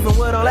 cause even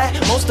with all that,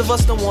 most of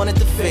us don't want it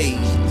to fade.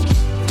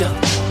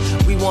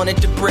 We want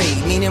it to braid,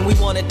 meaning we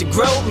want it to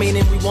grow,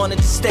 meaning we want it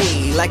to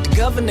stay. Like the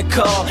governor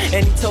called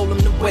and he told him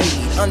to wait.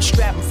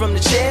 Unstrap him from the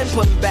chair and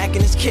put him back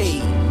in his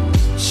cage.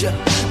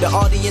 The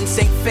audience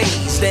ain't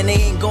phased, then they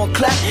ain't gon'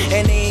 clap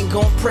and they ain't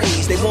gon'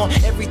 praise. They want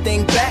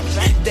everything back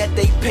that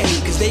they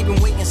paid, cause they've been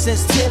waiting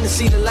since 10 to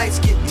see the lights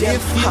get dim.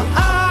 If you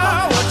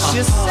are what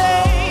you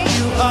say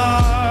you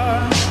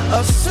are,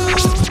 a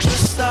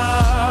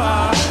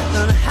superstar,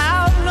 then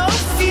have no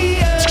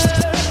fear.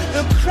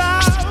 The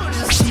crowd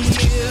is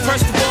here.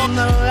 First of all,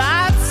 the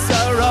lights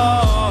are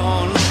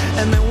on,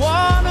 and they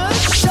wanna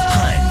show.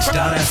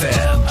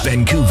 Hunt.fm,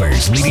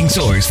 Vancouver's leading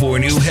source for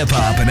new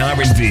hip-hop and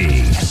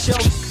R&B.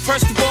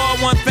 First of all, I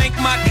want to thank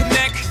my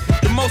connect,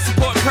 the most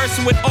important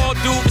person with all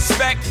due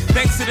respect.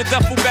 Thanks to the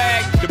duffel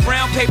bag, the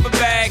brown paper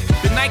bag,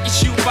 the Nike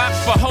shoe box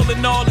for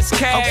holding all this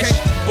cash. Okay.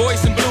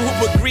 Boys in blue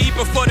who agreed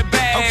before the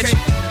badge. Okay.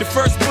 The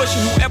first pusher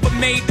who ever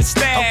made the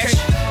stash. Okay.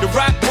 The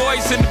rock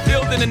boys in the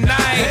building tonight.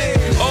 Hey.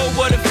 Oh,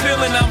 what a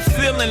feeling, I'm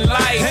feeling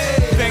life. Hey.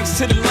 Thanks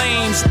to the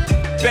lanes,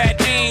 bad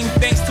aim.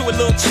 Thanks to a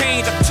little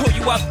change, I tore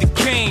you out the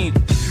game.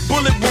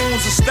 Bullet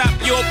wounds will stop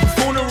your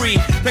buffoonery.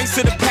 Thanks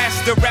to the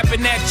pastor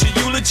rapping at your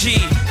eulogy.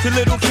 To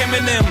little Kim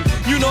and them,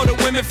 you know the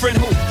women friend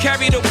who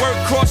carry the work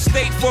cross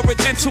state for a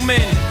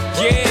gentleman.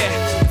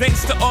 Yeah,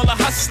 thanks to all the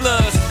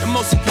hustlers, and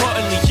most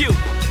importantly you,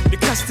 the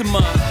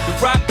customer. The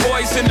rock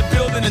boys in the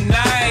building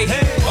tonight.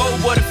 Hey. Oh,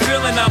 what a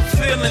feeling, I'm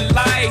feeling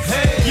life.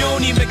 Hey. You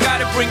don't even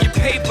gotta bring your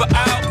paper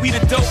out. We the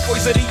dope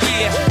boys of the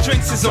year,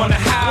 drinks is on the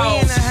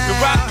house. The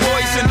rock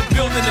boys in the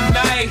building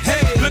tonight.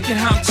 Hey. Look at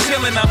how I'm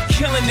chilling, I'm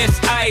killing this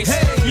ice.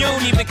 Hey. You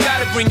don't even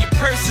gotta bring your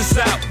purses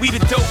out. We the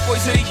dope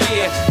boys of the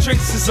year,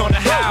 drinks is on the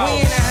house.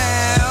 We in the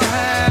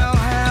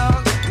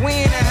house, we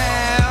in the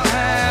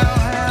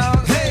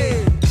house,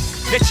 hey.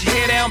 Let your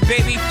hair down,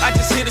 baby, I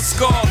just hit a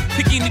score.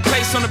 Pick any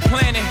place on the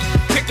planet,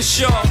 pick a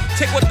show.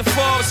 Take what the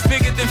falls,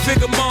 figure then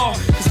figure more.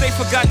 Cause they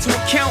forgot to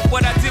account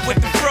what I did with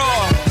the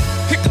fraud.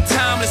 Pick a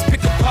time, let's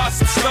pick apart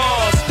some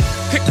stars.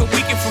 Pick a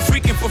weekend for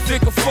freaking for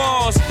figure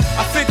falls.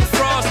 I figure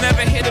frauds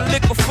never hit a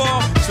lick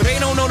before, so they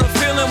don't know the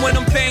feeling when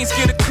them things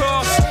get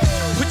across.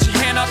 Put your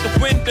hand out the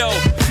window,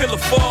 feel a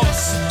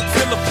force,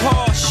 feel a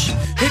Porsche,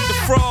 hit the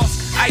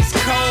frost, ice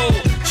cold.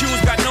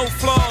 Shoes got no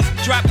flaws,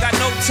 drop got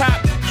no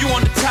top. You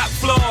on the top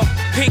floor,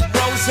 pink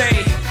rose,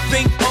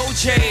 think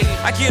OJ.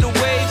 I get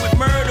away with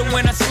murder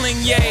when I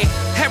sling yay.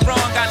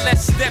 Hebron got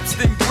less steps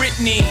than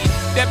Britney.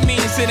 That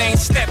means it ain't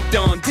stepped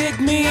on, dig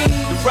me?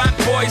 The rock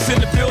boys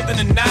in the building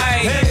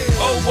tonight.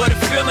 Oh, what a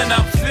feeling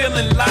I'm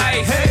feeling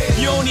like.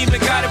 You don't even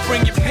gotta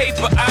bring your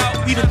paper out.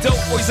 We the dope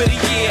boys of the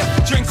year.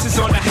 Drinks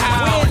is on the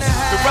house.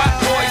 The rock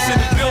boys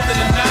in the building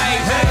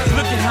tonight.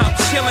 Look at how I'm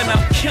chilling,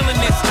 I'm killing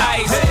this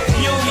ice.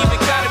 You don't even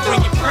gotta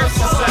bring your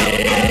purses out.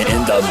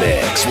 In the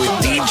mix with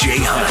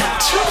DJ Hunt.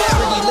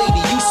 Pretty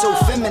lady, you so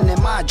feminine,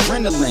 my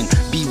adrenaline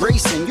be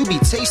racing. You be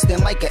tasting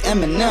like an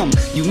M&M.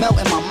 You melt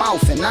in my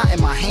mouth and not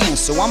in my hand.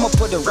 So I'ma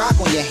put a rock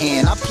on your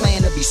hand. I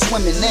plan to be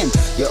swimming in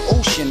your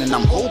ocean, and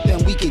I'm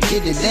hoping we could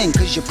get it in.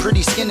 Cause your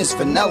pretty skin is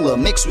vanilla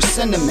mixed with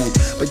cinnamon.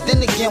 But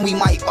then again, we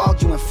might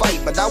argue and fight.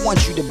 But I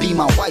want you to be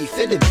my wife,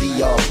 it'll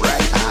be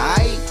alright,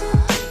 alright?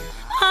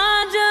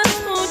 I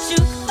just want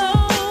you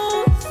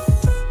close,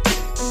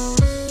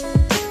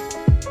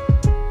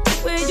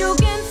 where you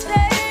can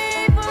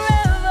stay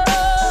forever.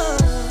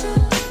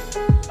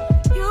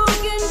 You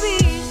can be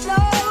so,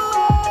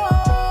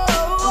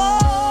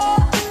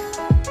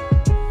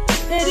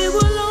 and it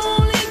will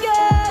only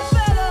get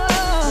better.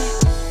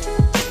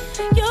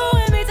 You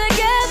and me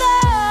together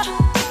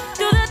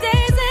through the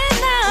days and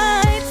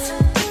nights.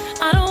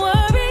 I don't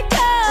worry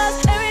 'cause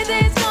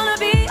everything's gonna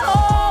be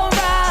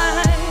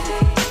alright.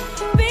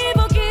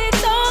 People keep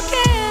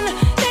talking,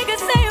 they can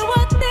say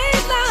what they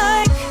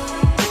like,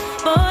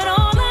 but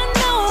all I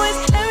know is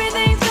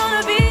everything's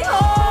gonna be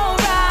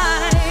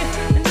alright.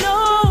 No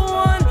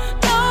one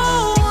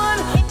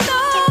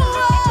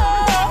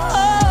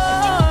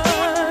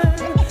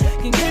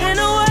can get in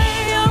the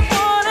way of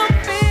what I'm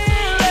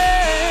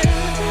feeling.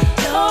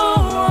 No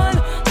one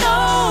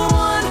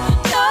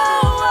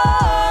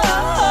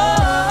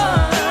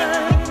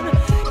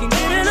can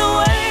get in the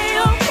way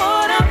of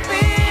what I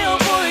feel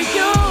for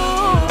you.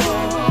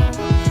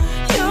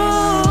 You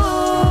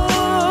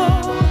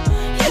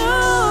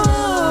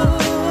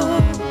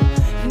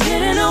can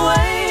get in the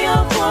way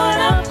of what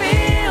I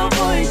feel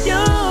for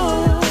you.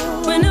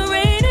 When the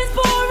rain is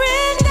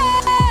pouring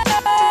down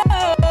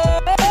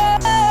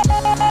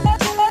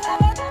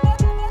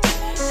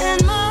and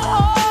my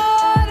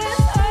heart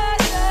is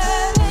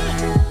hurting,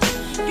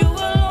 you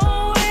will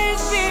always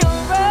be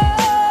around.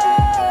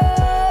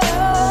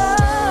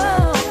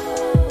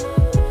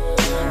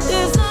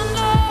 This I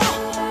know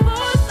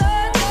for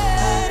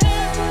certain.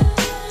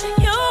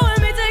 You and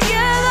me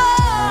together,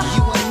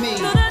 You and me.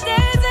 through the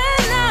days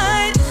and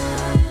nights.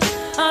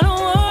 I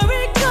don't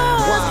worry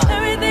 'cause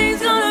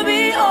everything's gonna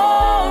be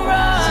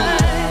alright.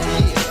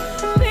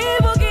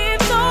 People keep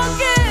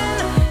talking,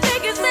 they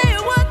can say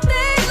what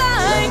they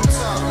like,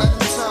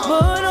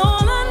 but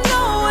all I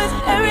know is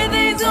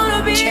everything's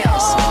gonna be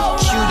alright.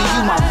 Cutie,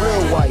 you my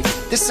real wife.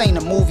 This ain't a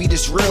movie,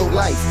 this real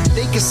life.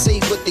 They can say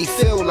what they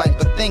feel like,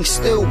 but things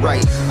still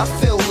right. I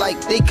feel like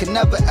they could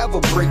never ever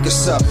break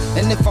us up.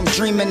 And if I'm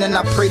dreaming, then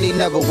I pray they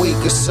never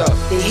wake us up.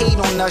 They hate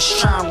on us,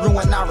 try and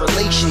ruin our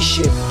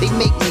relationship. They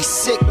make me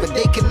sick, but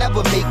they can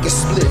never make us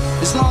split.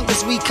 As long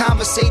as we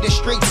conversate and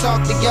straight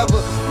talk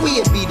together,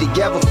 we'll be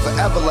together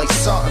forever like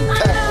salt and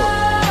pepper.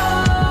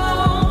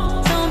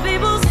 Some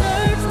people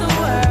search the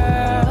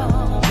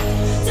world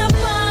to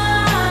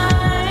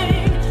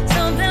find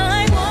something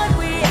like what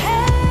we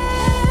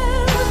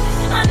have.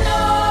 I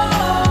know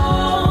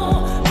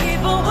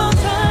people will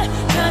try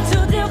to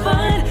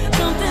define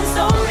something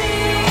so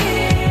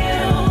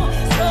real.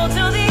 So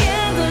till the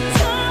end of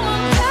time,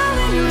 I'm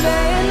telling you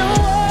there ain't no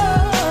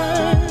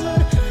one,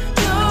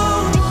 no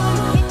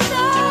one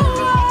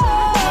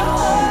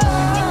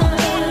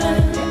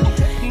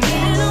can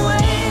get in the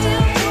way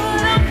of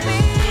what I'm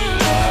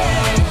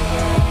feeling.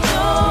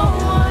 No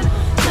one,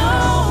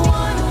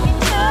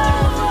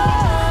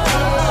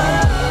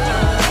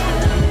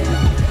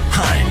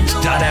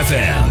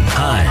 Hunt.fm.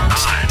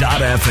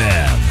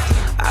 Hunt.fm.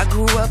 I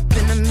grew up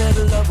in the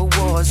middle of a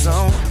war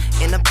zone,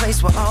 in a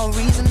place where all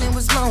reasoning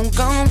was long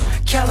gone.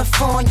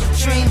 California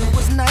dreaming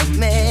was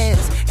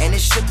nightmares, and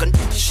it shook a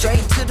nigga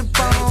straight to the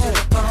bone.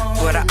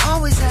 But I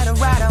always had a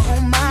rider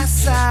on my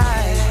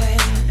side,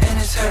 and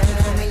it's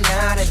hurting on me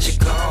now that you're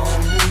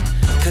gone.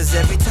 Cause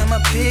every time I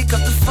pick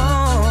up the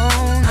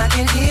phone, I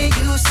can hear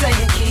you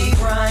saying keep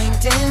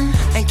grinding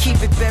and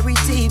keep it buried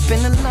deep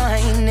in the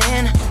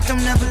lining.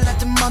 Don't ever let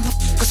the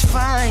motherfuckers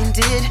find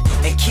it,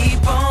 and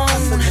keep on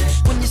hustling.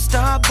 When you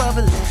start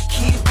bubbling,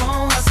 keep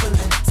on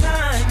hustling.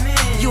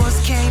 Timing. Yours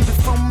came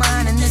before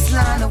mine in this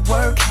line of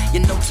work. You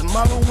know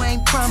tomorrow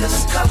ain't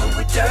promised. Till I'm covered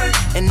with dirt,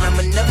 and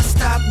I'ma never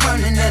stop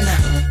running. And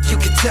you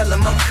can tell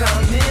them I'm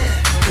coming,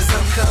 cause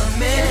I'm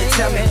coming.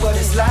 Tell me what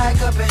it's like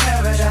up in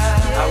paradise.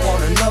 I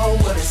wanna know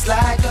what it's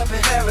like up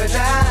in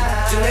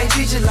paradise. Do they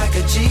treat you like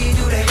a G?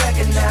 Do they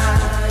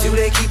recognize? Do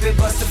they keep it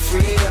busted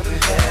free up in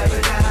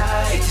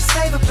paradise? Can't you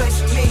save a place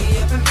for me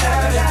up in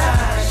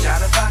paradise?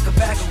 Shout if I could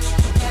back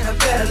in a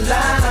better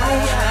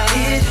life.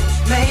 It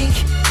make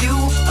you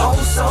oh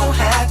so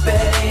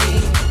happy.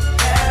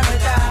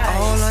 Paradise.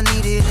 All I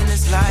needed in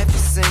this life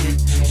was sin,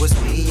 was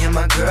me and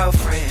my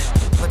girlfriend.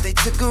 but they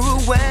took her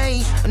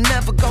away. I'm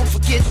never gonna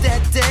forget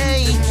that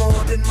day.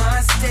 More than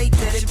my state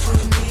that it put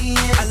me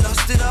in. I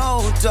lost it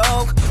all,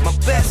 dog. My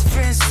best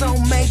friend,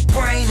 soulmate,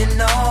 brain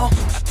and all.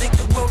 I think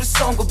I wrote a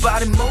song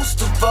about it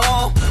most of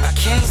all. I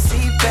can't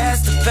see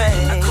past the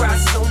pain. I cried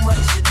so much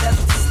it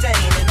left a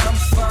stain, and I'm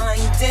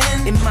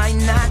finding it might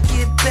not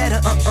get better.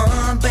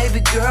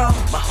 Baby girl,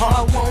 my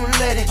heart won't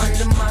let it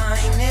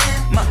undermine it.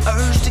 My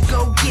urge to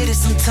go get it.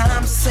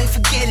 Sometimes I say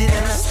forget it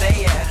and I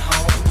stay at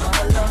home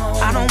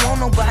alone. I don't want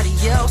nobody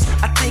else.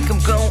 I think I'm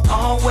gonna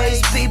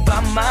always be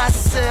by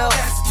myself.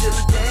 That's till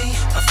the day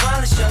I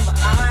finally shut my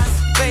eyes.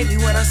 Baby,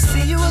 when I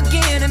see you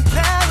again in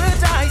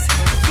paradise.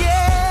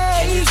 Yeah,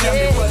 can you tell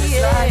me what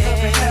it's like up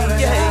in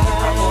paradise?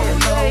 I wanna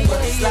know what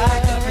it's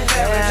like up in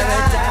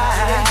paradise.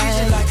 Do they treat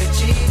you like a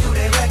G? Do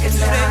they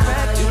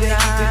recognize? Do they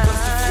keep it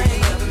busted free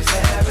up in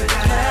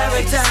paradise?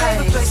 Paradise,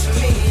 save a place for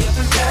me up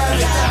in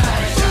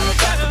paradise.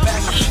 Got the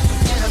back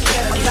in a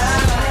better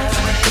life.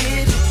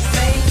 It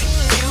make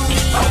you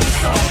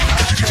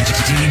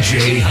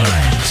DJ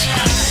Hunt.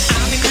 I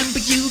remember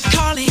you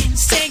calling,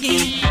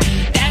 saying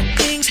that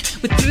things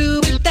were through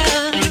with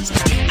us.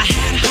 I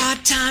had a hard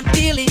time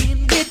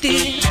dealing with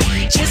it.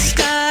 Just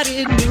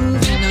started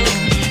moving on.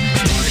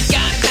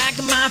 Got back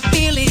in my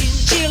feeling,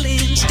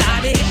 chilling,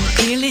 started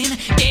feeling,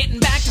 getting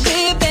back to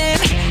living.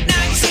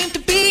 Now you seem to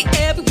be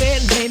everywhere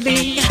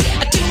lately.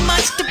 Too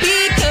much to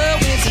be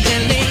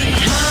coincidentally.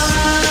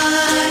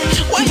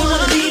 Why you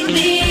wanna leave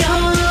me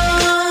on?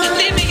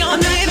 Leave me on,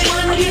 baby. I'm not the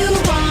one you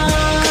want.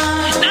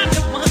 Not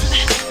the one.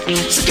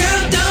 So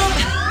girl, don't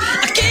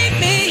keep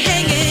me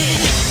hanging.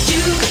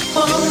 You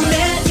won't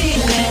let me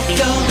let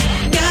go.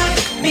 Got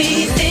me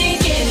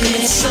thinking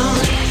it's on.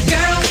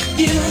 Girl,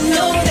 you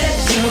know that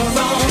you're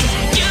wrong.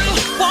 You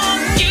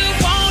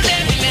won't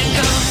let me let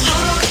go.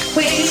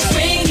 Always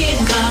ringing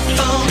my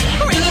phone.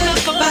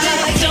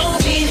 Goodbye, don't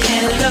mean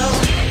hello.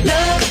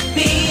 Love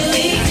me,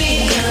 leave me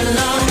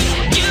alone.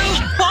 You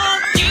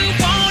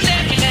won't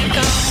let me let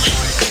go.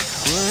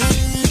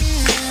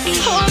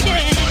 Oh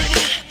yeah.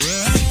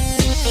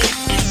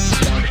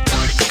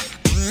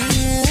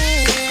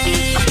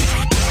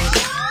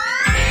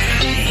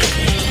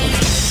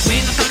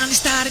 When I finally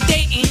started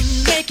dating,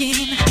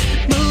 making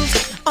moves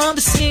on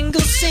the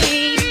single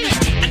scene,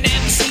 I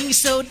never seen you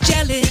so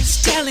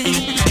jealous, telling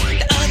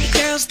the other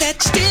girls that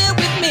you're still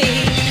with me.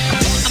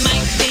 I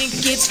might think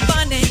it's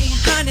funny,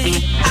 honey,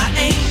 I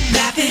ain't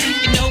laughing.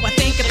 You know I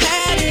think I've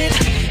had it,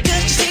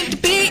 'cause you seem to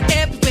be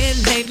everywhere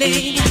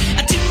lately.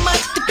 Too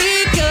much to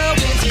be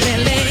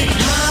coincidentally.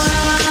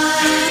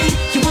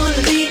 You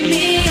wanna leave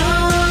me on?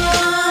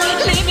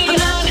 Leave me on. I'm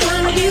not the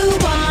one you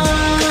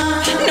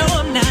want. No,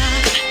 I'm not.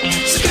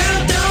 So girl,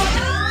 don't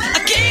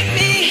keep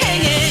me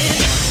hanging.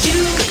 You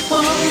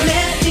won't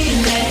let me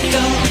let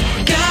go.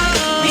 Got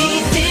me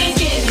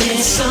thinking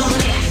it's on.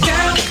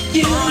 Girl,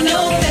 you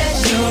know that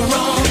you're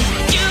wrong.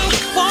 You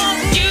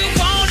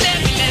won't let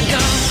me let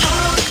go.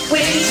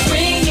 Always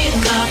ringing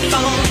my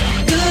phone.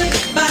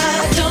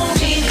 Goodbye, don't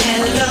mean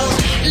hello.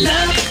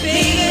 Love me,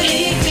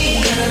 leave me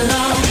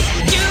alone.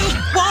 You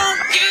won't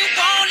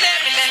let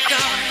me let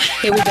go.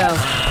 Here we go.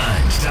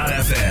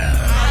 Hunt.fm.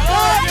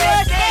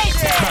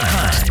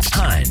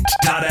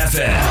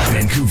 Hunt.fm.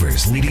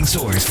 Vancouver's leading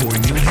source for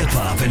new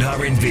hip-hop and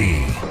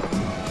R&B.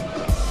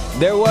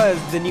 There was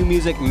the new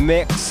music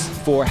mix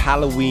for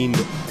Halloween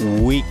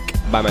week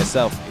by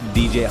myself,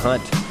 DJ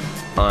Hunt,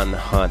 on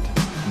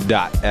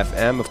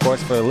Hunt.fm. Of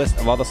course, for a list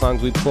of all the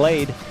songs we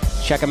played,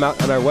 check them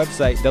out on our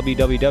website,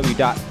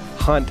 www.hunt.fm.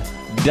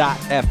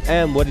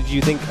 What did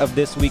you think of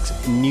this week's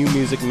new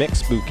music mix,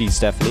 Spooky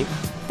Stephanie?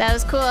 That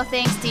was cool.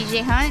 Thanks,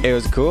 DJ Hunt. It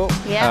was cool.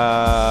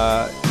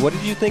 Yeah. What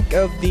did you think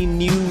of the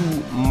new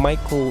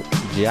Michael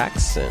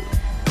Jackson?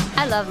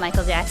 I love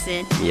Michael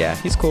Jackson. Yeah,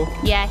 he's cool.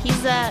 Yeah,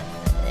 he's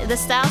the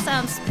style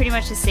sounds pretty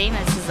much the same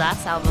as his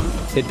last album.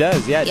 It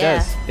does, yeah, it Yeah.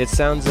 does. It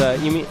sounds, I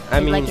mean...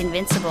 Like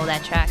Invincible,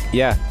 that track.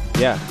 Yeah.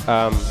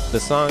 The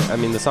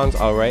song's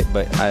all right,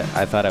 but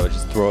I thought I would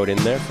just throw it in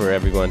there for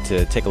everyone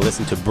to take a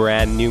listen to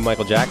brand new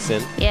Michael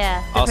Jackson.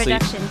 Yeah, the Also,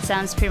 production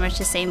sounds pretty much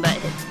the same, but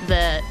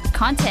the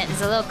content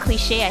is a little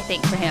cliche, I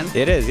think, for him.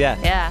 It is, yeah.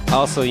 Yeah.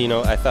 Also,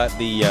 I thought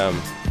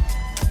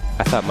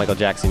Michael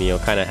Jackson,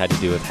 kind of had to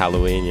do with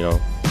Halloween,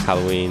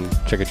 Halloween,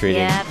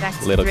 trick-or-treating, Yeah, back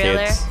to little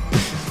Thriller. kids.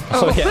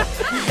 Oh, yeah.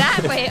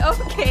 That way,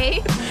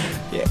 okay.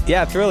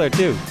 Yeah, Thriller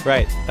too.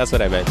 Right, that's what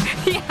I meant.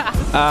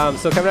 Yeah.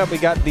 So coming up, we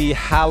got the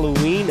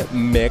Halloween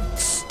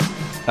mix.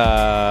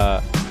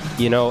 I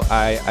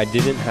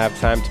didn't have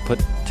time to put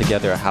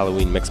together a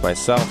Halloween mix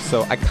myself,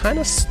 so I kind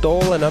of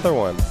stole another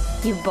one.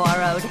 You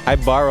borrowed. I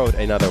borrowed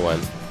another one,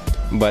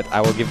 but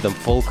I will give them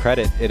full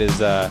credit. It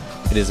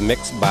is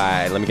mixed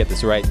by, let me get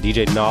this right,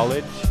 DJ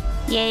Knowledge.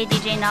 Yay,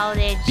 DJ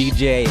Knowledge.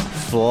 DJ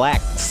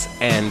Flex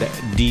and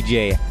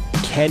DJ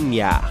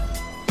Kenya.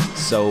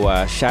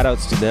 So shout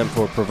outs to them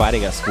for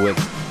providing us with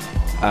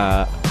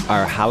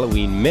our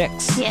Halloween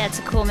mix. Yeah, it's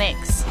a cool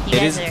mix. You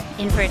guys are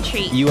in for a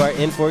treat. You are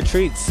in for a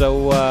treat.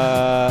 So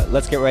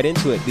let's get right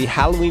into it. The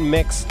Halloween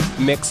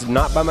mixed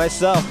not by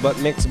myself, but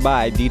mixed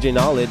by DJ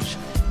Knowledge,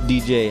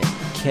 DJ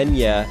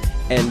Kenya,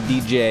 and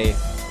DJ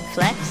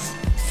Flex.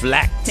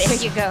 There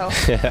you go.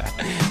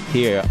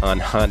 Here on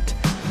Hunt.fm.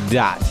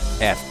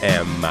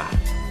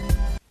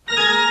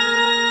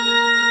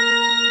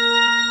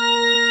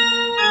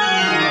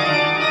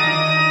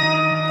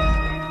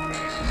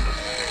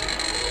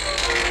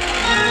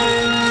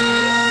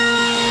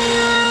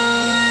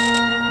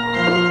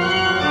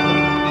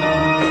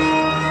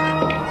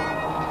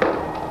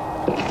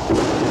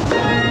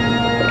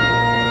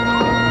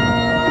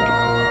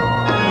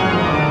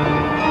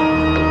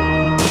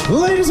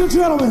 Ladies and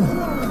gentlemen,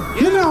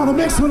 you're now in the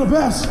mix with the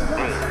best.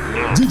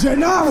 DJ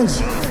Knowledge,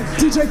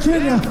 DJ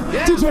Kenya,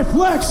 DJ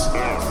Flex.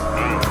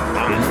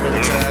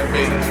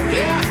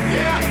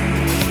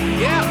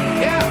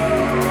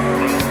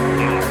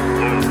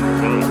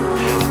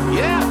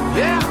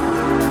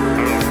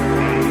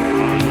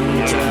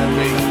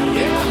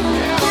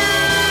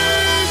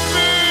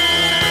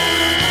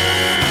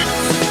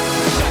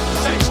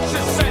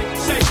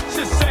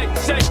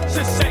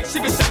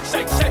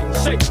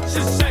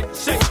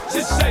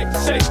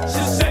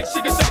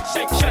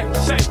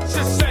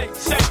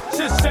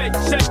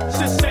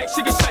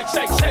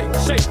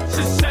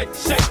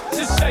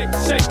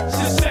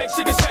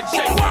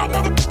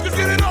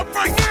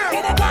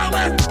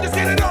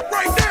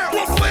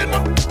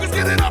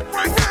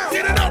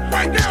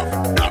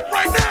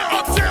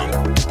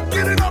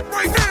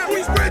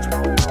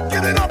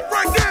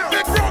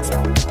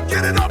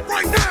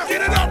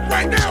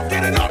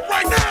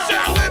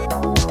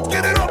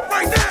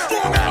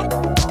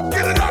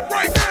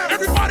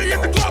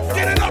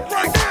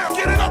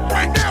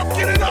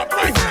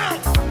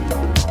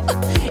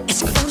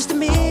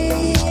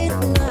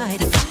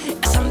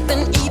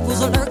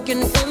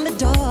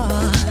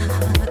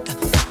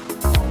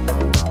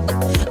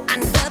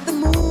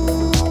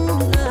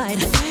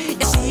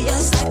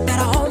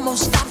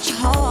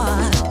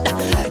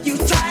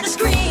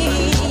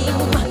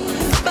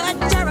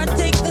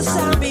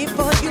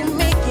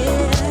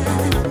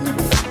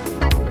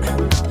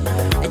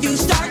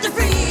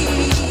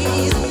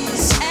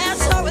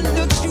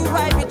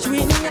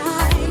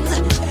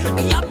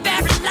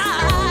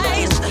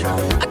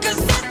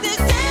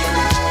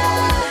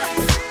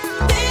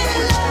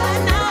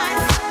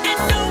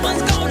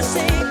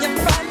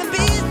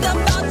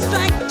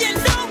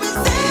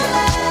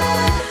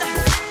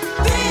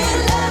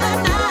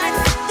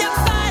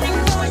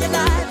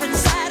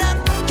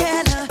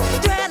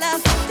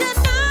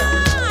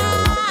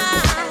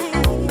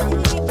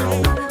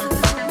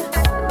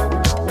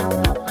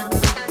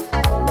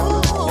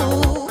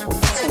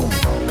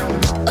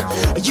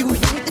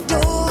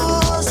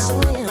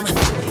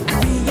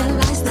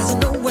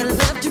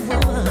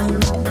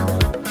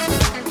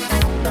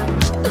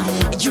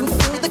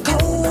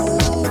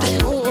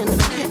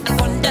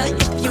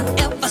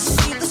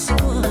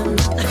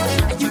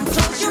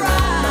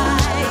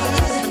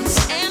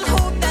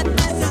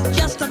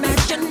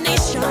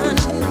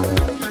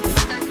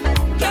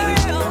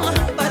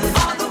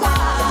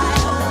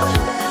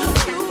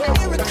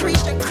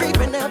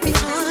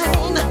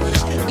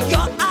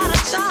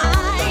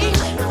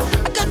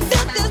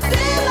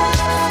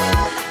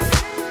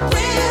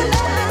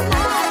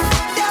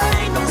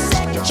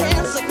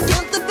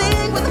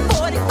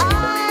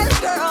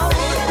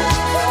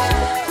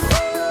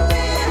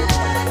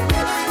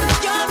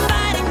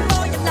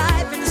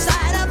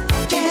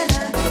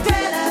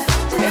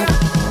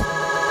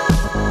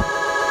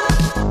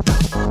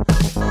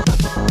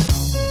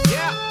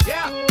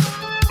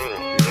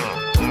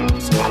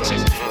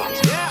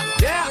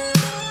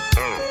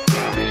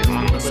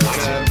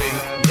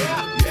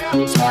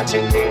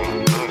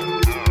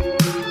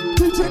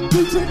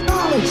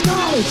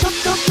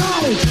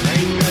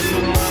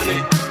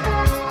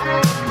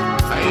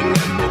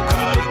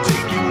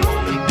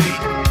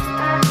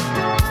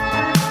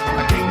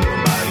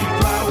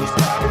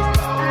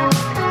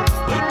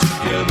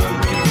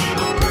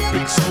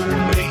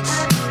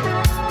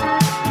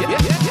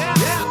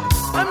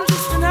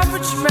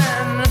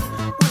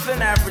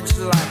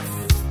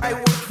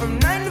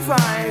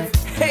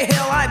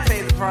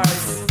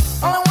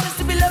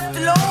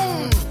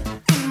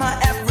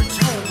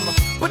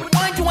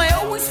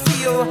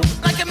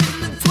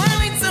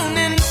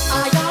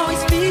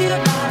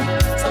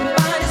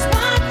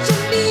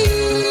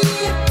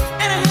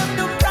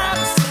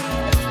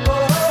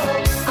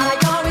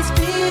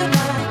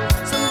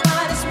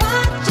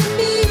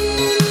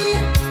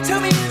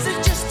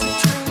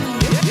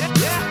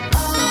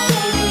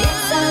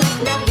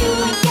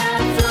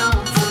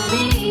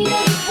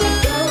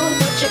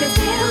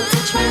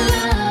 Touch my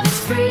love, it's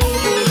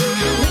free.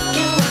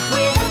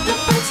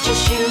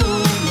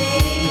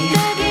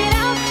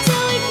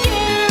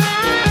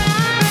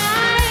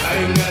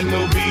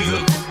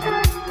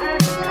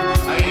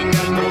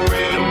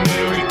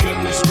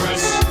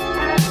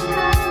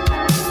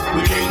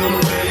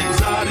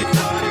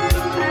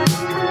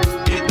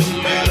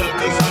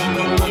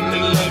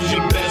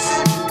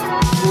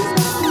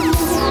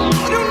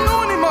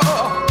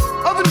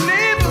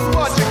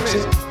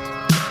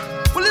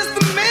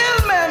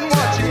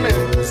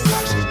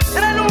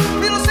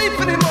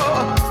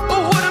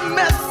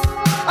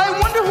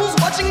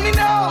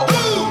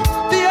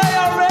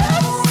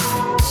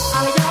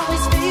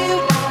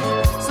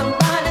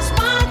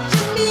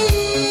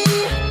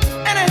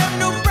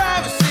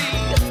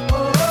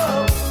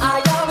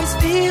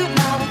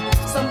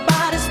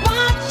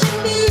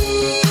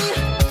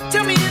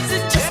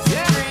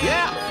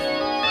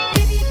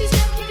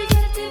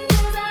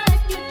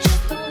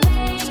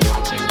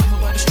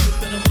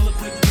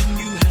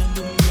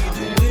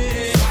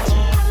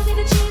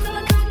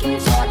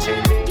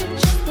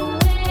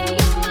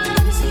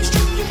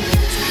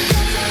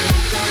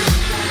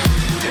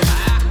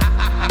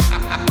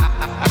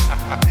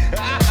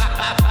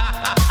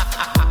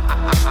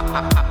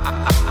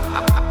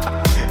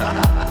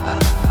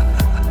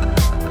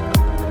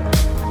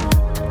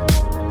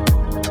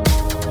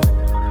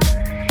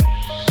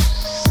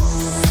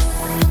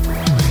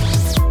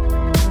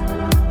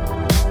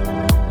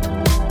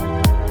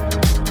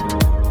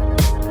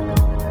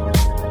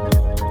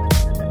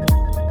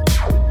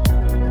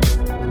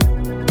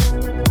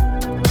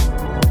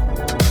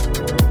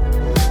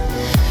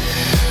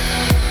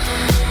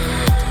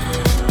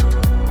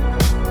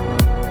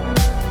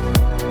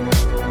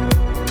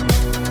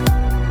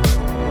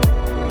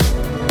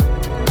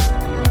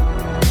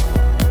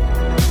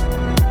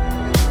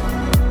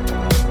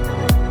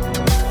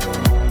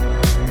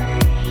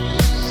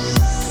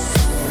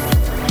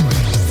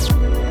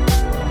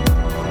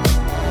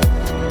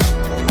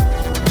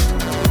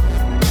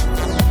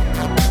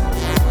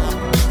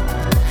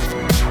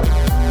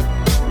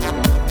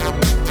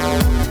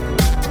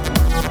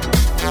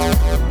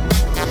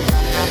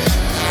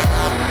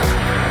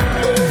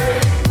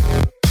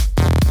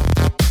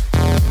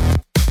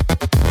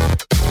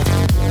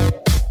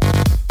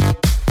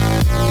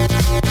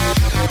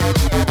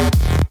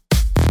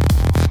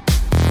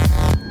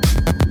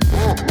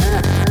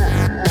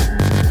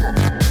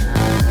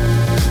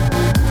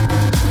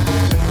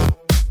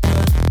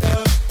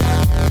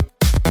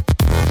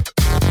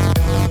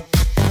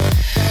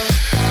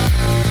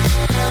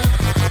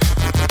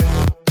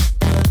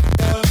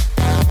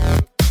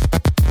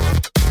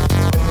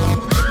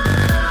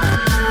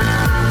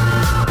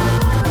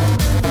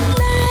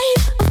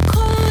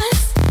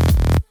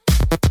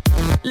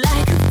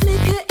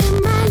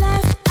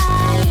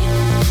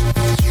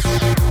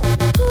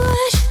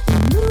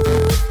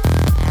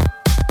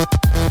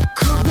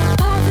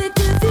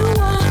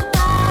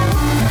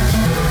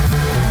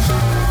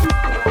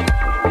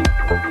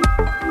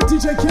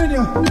 DJ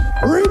Kenya.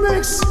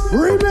 Remix,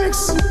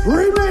 remix,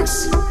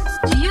 remix.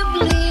 Do you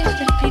believe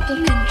that people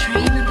can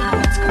dream about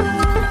what's going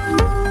on?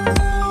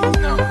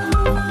 No.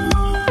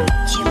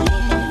 Do you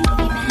believe in the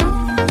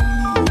boogeyman?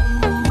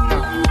 No.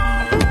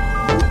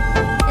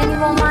 Then you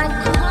won't mind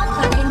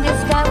contacting this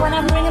guy when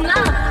I bring him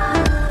out.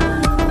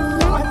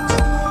 What?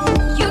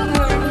 You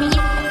heard me.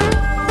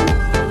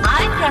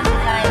 I grab the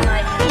guy in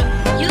my feet.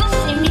 You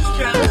see me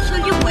struggle, so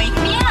you wake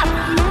me up.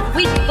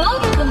 We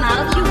both come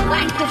out, you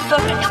whack the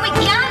fucker, and we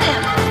got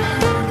him.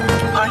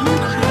 Are you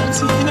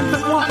crazy? Number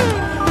one.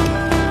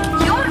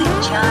 You're the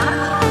job.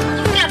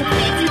 You got a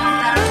big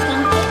comparison.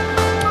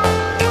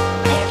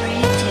 Whatever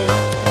you do,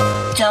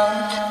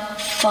 don't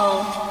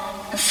fall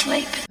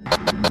asleep.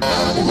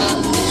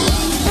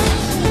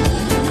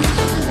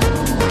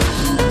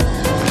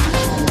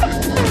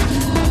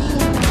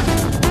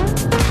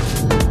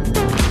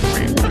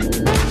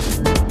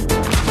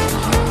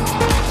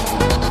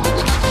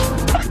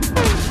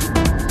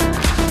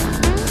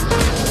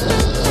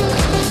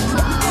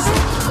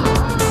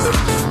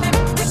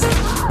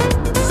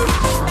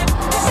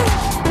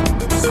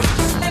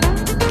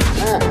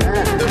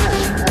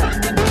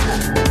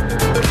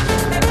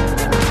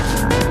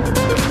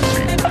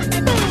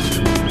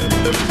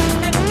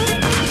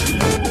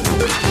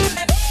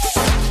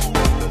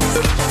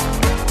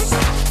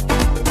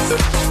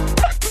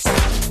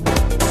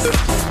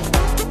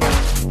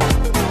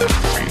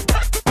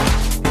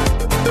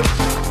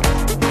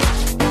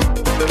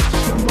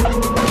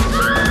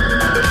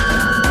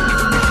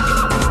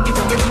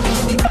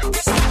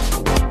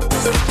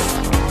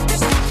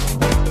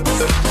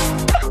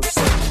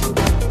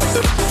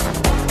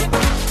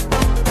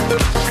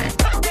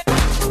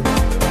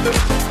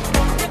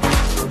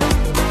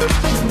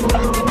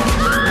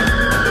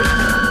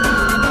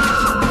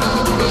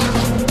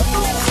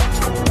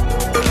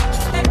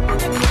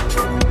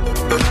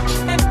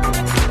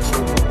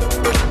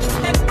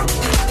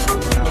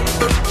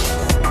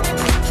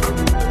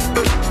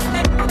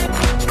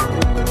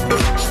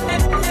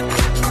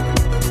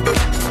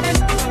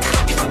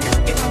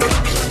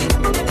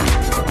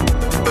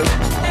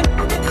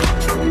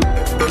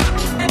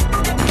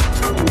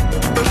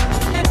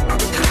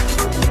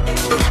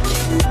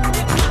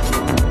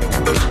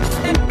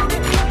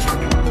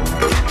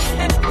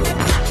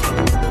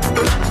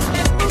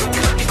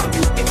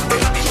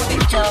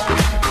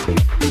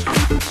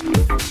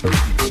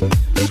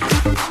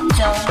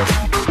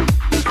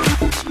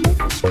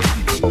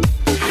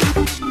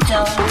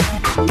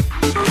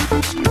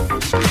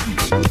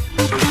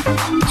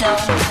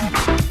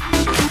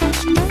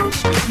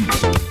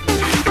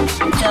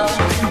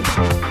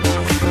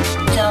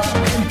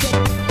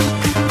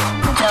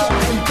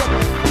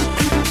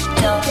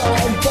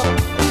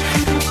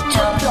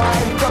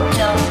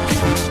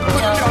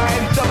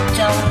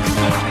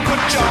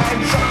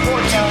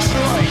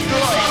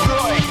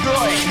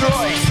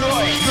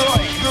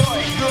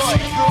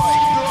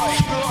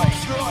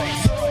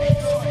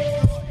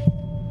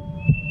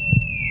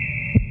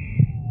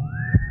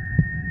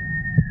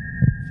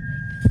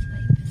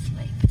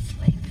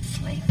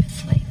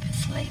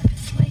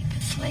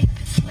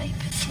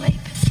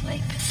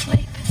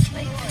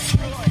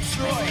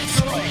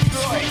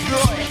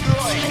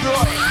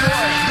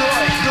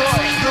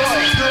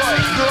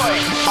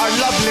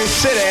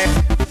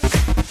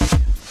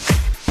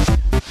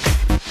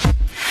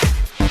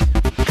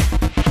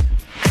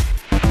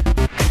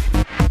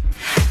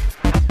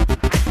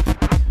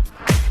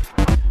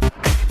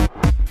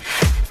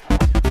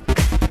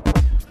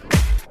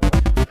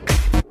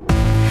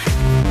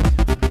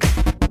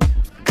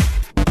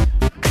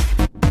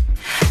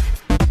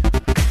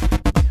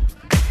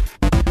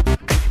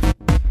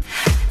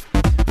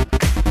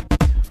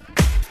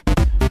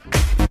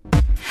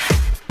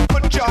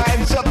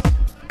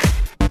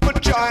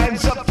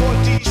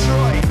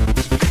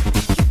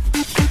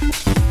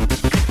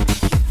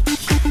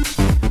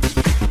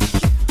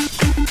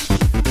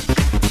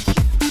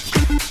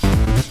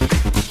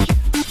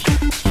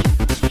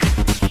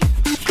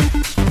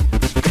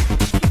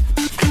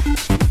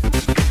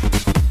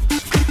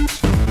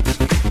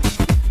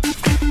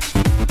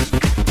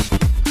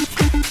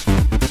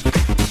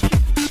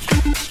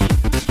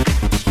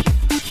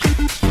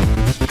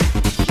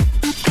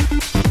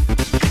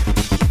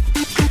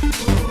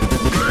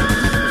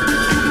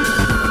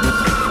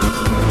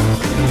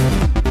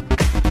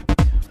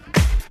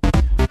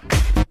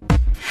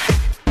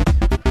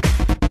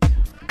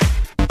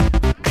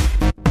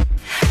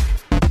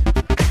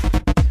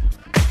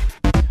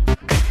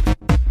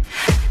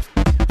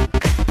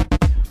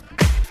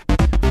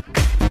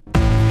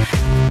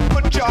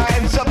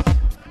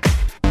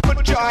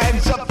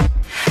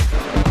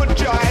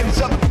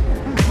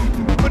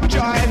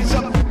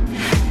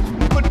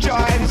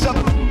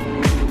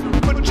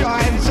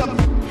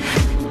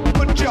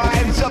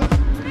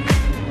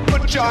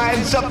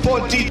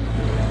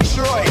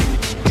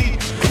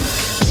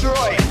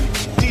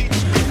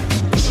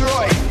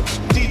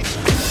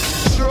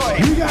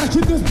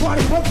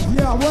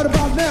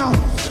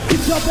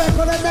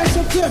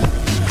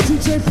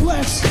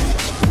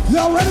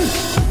 Y'all ready?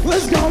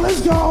 Let's go,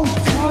 let's go.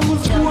 I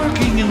was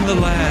working in the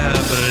lab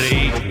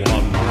late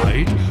one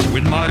night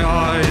when my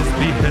eyes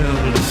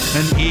beheld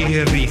an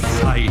eerie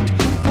sight.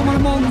 For my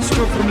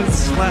monster from its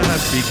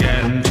slab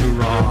began to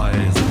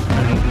rise,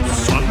 and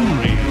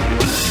suddenly,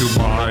 to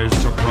my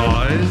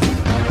surprise,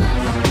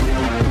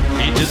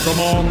 he did the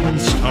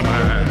monster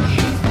mash.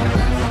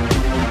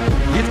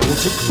 It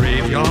was a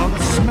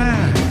graveyard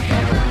smash.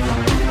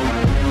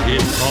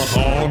 It caught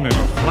on in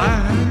a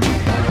flash.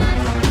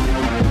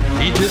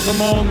 He did the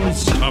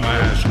monster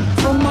mash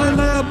from my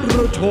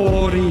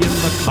laboratory in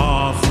the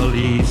castle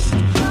east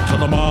to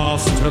the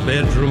master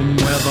bedroom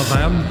where the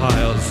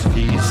vampires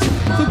feast.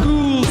 The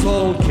ghouls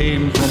all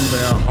came from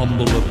their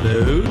humble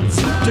abodes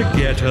to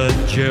get a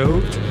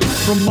jolt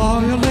from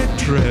my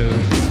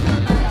electrodes.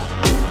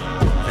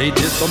 They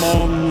did the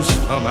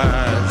monster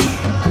mash.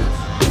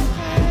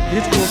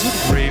 It was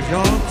a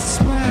graveyard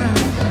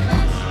smash.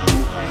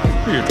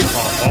 It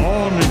caught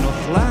on in a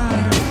flash.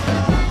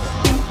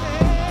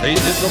 They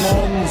did the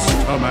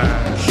monster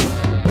mash.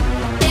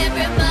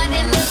 Everybody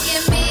look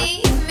at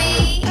me,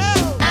 me.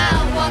 I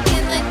walk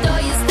in the door,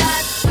 you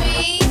start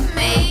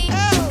screaming.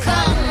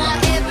 Come on,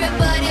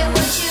 everybody,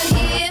 what you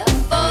here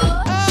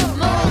for?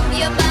 Move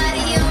your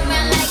body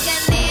around like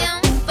an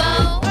nympho.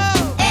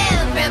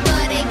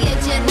 Everybody get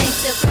your neck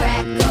to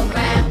crack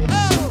around.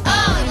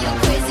 All you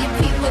crazy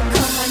people,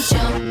 come on,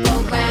 jump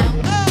around.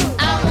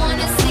 I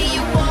wanna see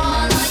you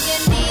all on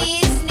your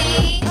knees,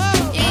 knees.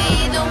 You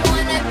either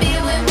wanna be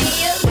with me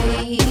or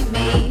leave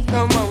me.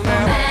 Come on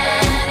now.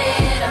 Man,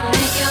 it'll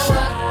make you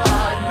work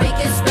hard, make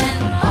you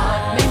spend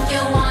hard, make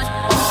you want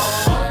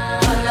all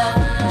her love.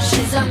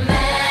 She's a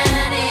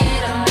man,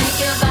 it'll make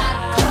you buy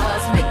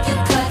cars, make you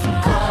cut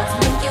cards,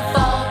 make you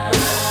fall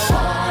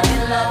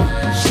in love.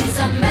 She's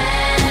a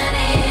man,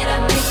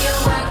 it'll make you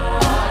work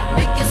hard,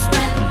 make you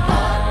spend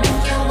hard,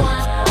 make you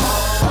want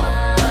all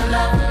her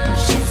love.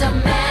 She's a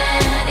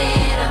man,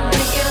 it'll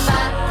make you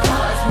buy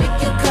cars, make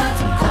you cut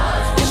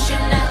cards, wish you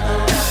never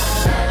met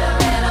her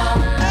at all.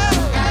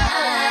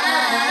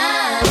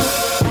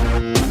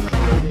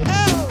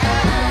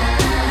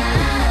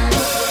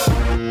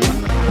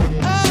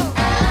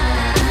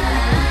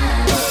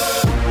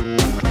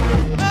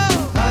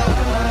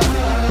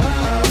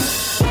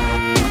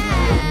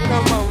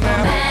 Come on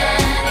now.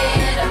 Man,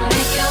 it'll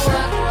make you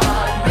work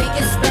hard, make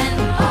you spend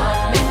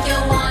hard, make you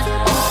want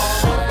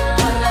all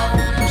her love.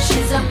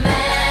 She's a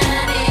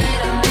man,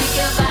 it'll make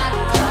you buy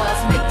cars,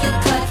 make you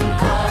cut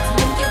cards,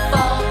 make you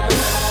fall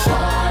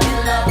in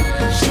love.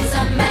 She's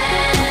a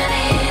man,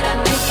 it'll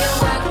make you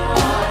work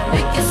hard,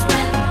 make you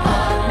spend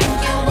hard,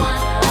 make you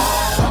want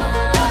all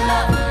her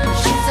love.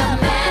 She's a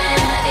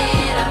man,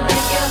 it'll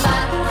make you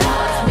buy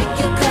cars, make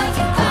you cut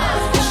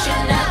cards, wish you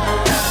never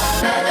met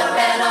her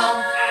at all.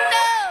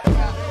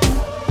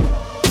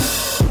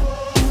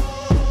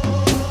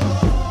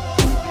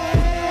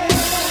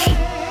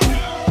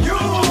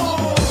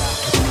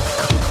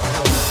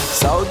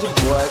 Soldier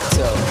Boy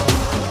too.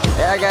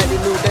 Hey, I got this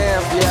new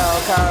dance for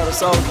y'all called the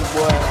Soldier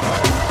Boy.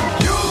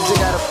 You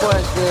just gotta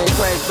punch, then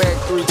crank back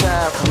 3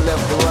 times from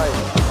left to right.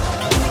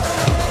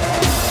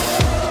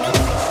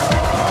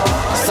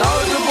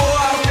 Soldier Boy,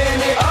 I'm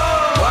in it.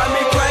 Why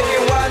me crank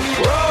it? Why me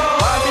roll?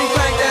 Why me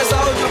crank that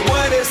Soldier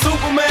Boy? That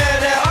Superman,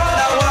 that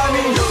now why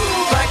me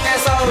crank that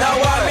Soldier? Now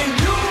why me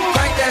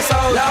crank that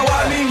Soldier? Now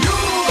why me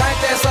crank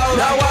that Soldier?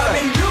 Now why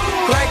me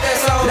crank that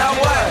Soldier? Now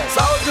what?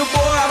 Soldier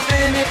Boy, I'm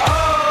in it.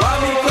 Why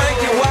me crank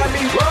it? Why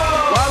me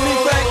roll? Why me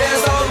crank that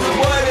Soldier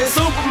Boy? That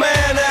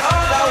Superman, that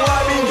now why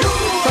me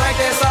crank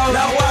that Soldier?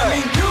 Now why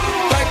me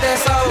crank that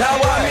Soldier? Now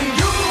why me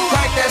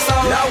crank that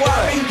Soldier? Now why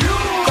me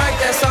crank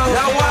that Soldier?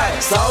 Now what?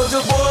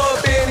 Soldier Boy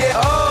up in it.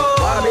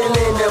 Why me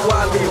lean that?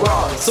 Why me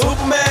roll?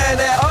 Superman,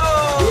 that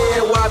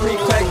yeah, why me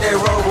crank that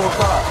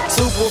Robocar?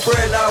 Super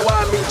friend, now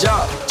why me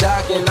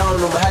jocking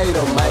on them, hate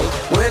them, man.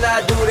 When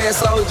I do that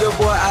Soldier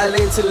Boy, I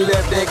lean to the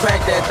left and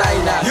crank that thing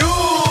now.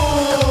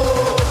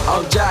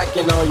 I'm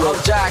jocking on you, I'm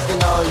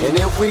jocking on you. And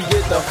if we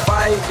get the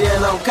fight,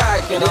 then I'm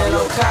cocking on you.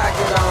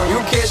 You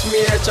catch me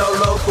at your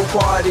local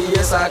party,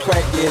 yes, I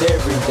crank it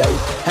every day.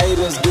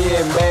 Haters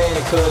get mad,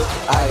 cause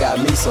I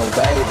got me some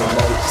baby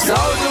notes.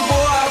 Soldier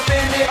Boy, I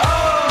been it.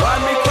 Why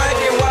me crank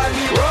it, why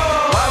me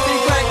roll? Why me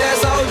crank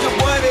that Soldier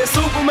Boy, that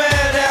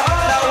Superman, that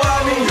now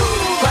why me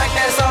crank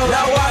that Soldier?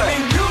 Now why me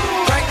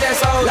crank that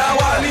Soldier? Now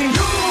why me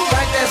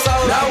crank that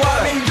Soldier? Now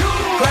why me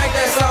crank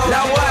that Soldier?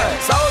 Now what?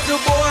 Soldier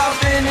Boy, I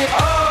been it.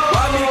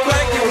 Why me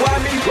crank it, why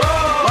me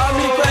roll? Why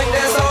me crank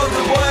that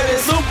Soldier Boy,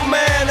 that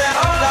Superman, that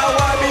now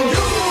why me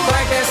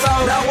crank that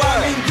Soldier? Now why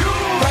me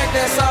crank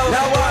that Soldier?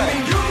 Now why me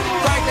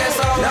crank that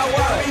Soldier? Now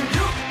why me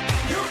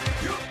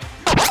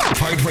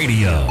Part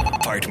radio,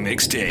 part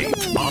mixtape,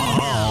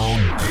 all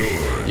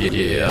good.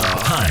 Yeah.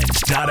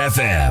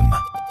 Hunt.fm.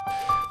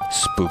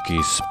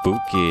 Spooky,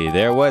 spooky.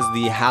 There was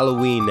the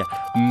Halloween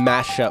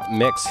mashup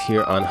mix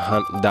here on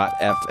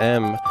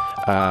Hunt.fm,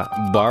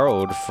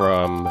 borrowed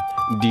from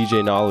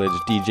DJ Knowledge,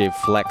 DJ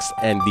Flex,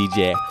 and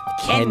DJ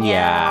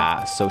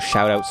Kenya. So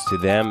shout outs to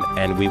them,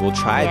 and we will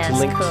try to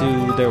link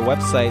to their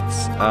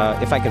websites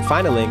if I can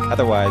find a link.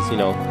 Otherwise,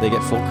 they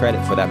get full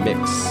credit for that mix.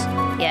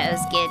 Yeah, it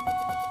was good.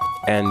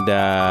 And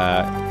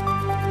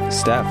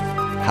Steph,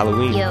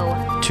 Halloween.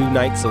 2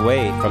 nights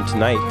away from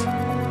tonight.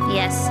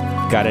 Yes.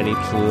 Got any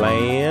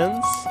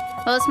plans?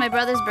 Well, it's my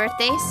brother's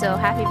birthday, so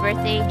happy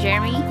birthday,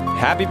 Jeremy.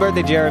 Happy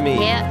birthday, Jeremy.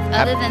 Yeah,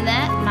 other than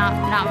that,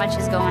 not much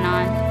is going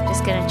on.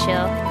 Just gonna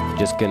chill.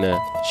 Just gonna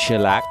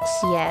chillax?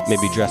 Yes.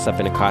 Maybe dress up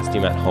in a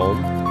costume at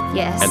home?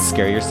 Yes. And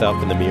scare yourself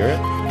in the mirror?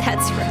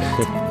 That's right.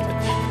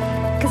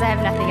 Because I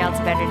have nothing else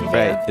better to do.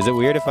 Right. Is it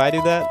weird if I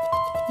do that?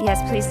 Yes,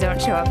 please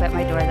don't show up at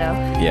my door, though.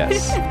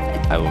 Yes,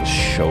 I will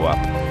show up.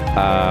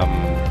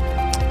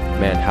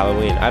 Man,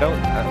 Halloween. I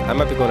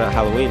might be going out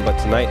Halloween, but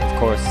tonight, of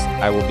course,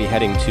 I will be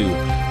heading to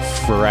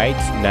Fright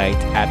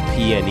Night at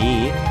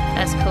PNE.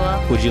 That's cool.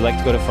 Would you like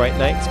to go to Fright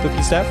Night,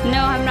 Spooky Steph? No,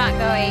 I'm not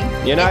going.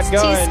 You're not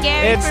going? It's too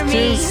scary for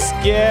me. It's too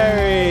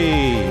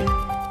scary.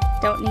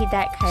 Don't need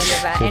that kind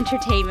of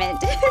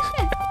entertainment.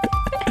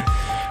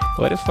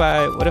 What if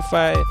I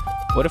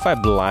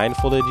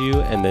blindfolded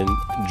you and then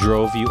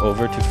drove you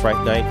over to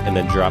Fright Night and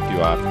then dropped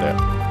you off there?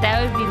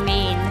 That would be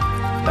mean.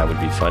 That would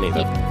be funny,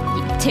 though.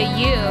 To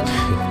you.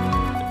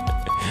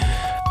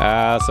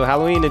 So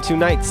Halloween in 2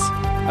 nights.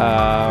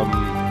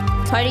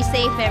 Party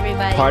safe,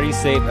 everybody. Party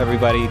safe,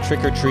 everybody.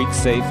 Trick or treat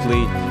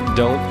safely.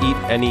 Don't eat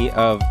any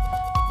of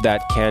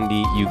that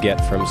candy you get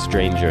from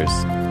strangers.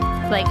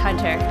 Like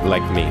Hunter.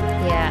 Like me.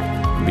 Yeah.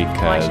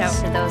 Because... Watch out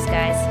for those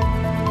guys.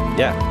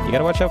 Yeah, you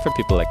gotta watch out for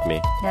people like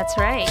me. That's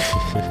right.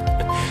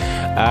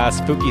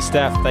 Spooky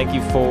Steph, thank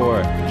you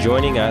for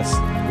joining us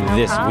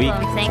this problem. week.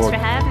 Thanks for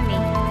having me.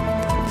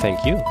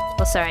 Thank you.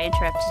 Well, sorry, I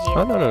interrupted you.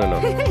 Oh, no.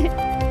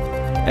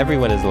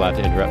 Everyone is allowed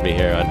to interrupt me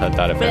here on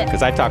Hunt.fm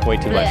because I talk way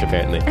too much,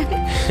 apparently.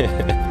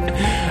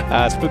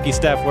 Spooky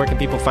Steph, where can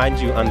people find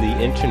you on the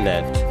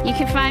internet? You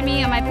can find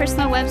me on my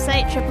personal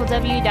website,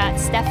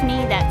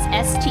 www.stephanie, that's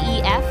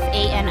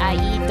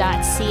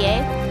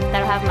STEFANIE.ca.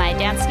 That'll have my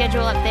dance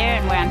schedule up there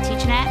and where I'm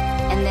teaching at.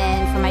 And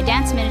then for my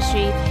dance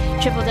ministry,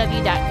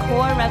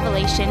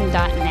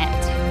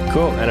 www.corerevelation.net.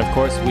 Cool. And of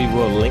course, we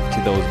will link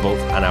to those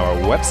both on our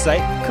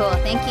website. Cool.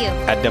 Thank you.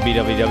 At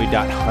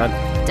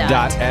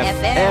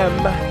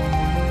www.hunt.fm.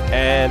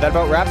 And that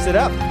about wraps it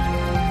up.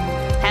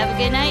 Have a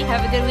good night.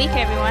 Have a good week,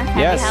 everyone.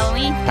 Happy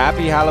Halloween.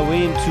 Happy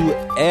Halloween to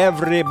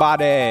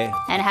everybody.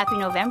 And happy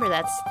November.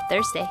 That's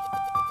Thursday.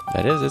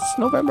 That is. It's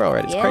November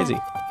already. It's crazy.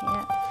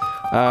 Yeah.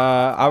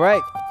 All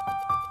right.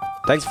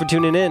 Thanks for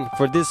tuning in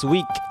for this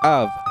week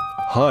of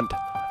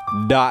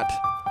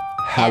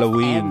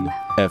Hunt.Halloween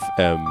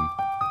FM.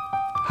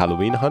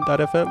 Halloween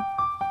Hunt.fm?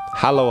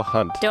 Hallow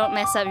Hunt. Don't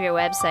mess up your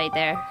website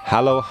there.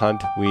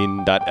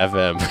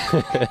 HalloHuntWeen.fm.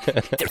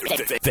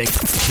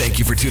 Thank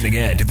you for tuning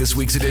in to this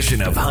week's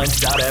edition of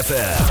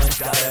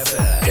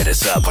Hunt.fm. Hit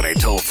us up on our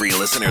toll-free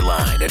listener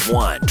line at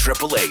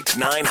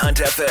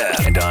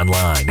 1-888-9-HUNT-FM and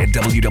online at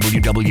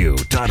www.hunt.fm.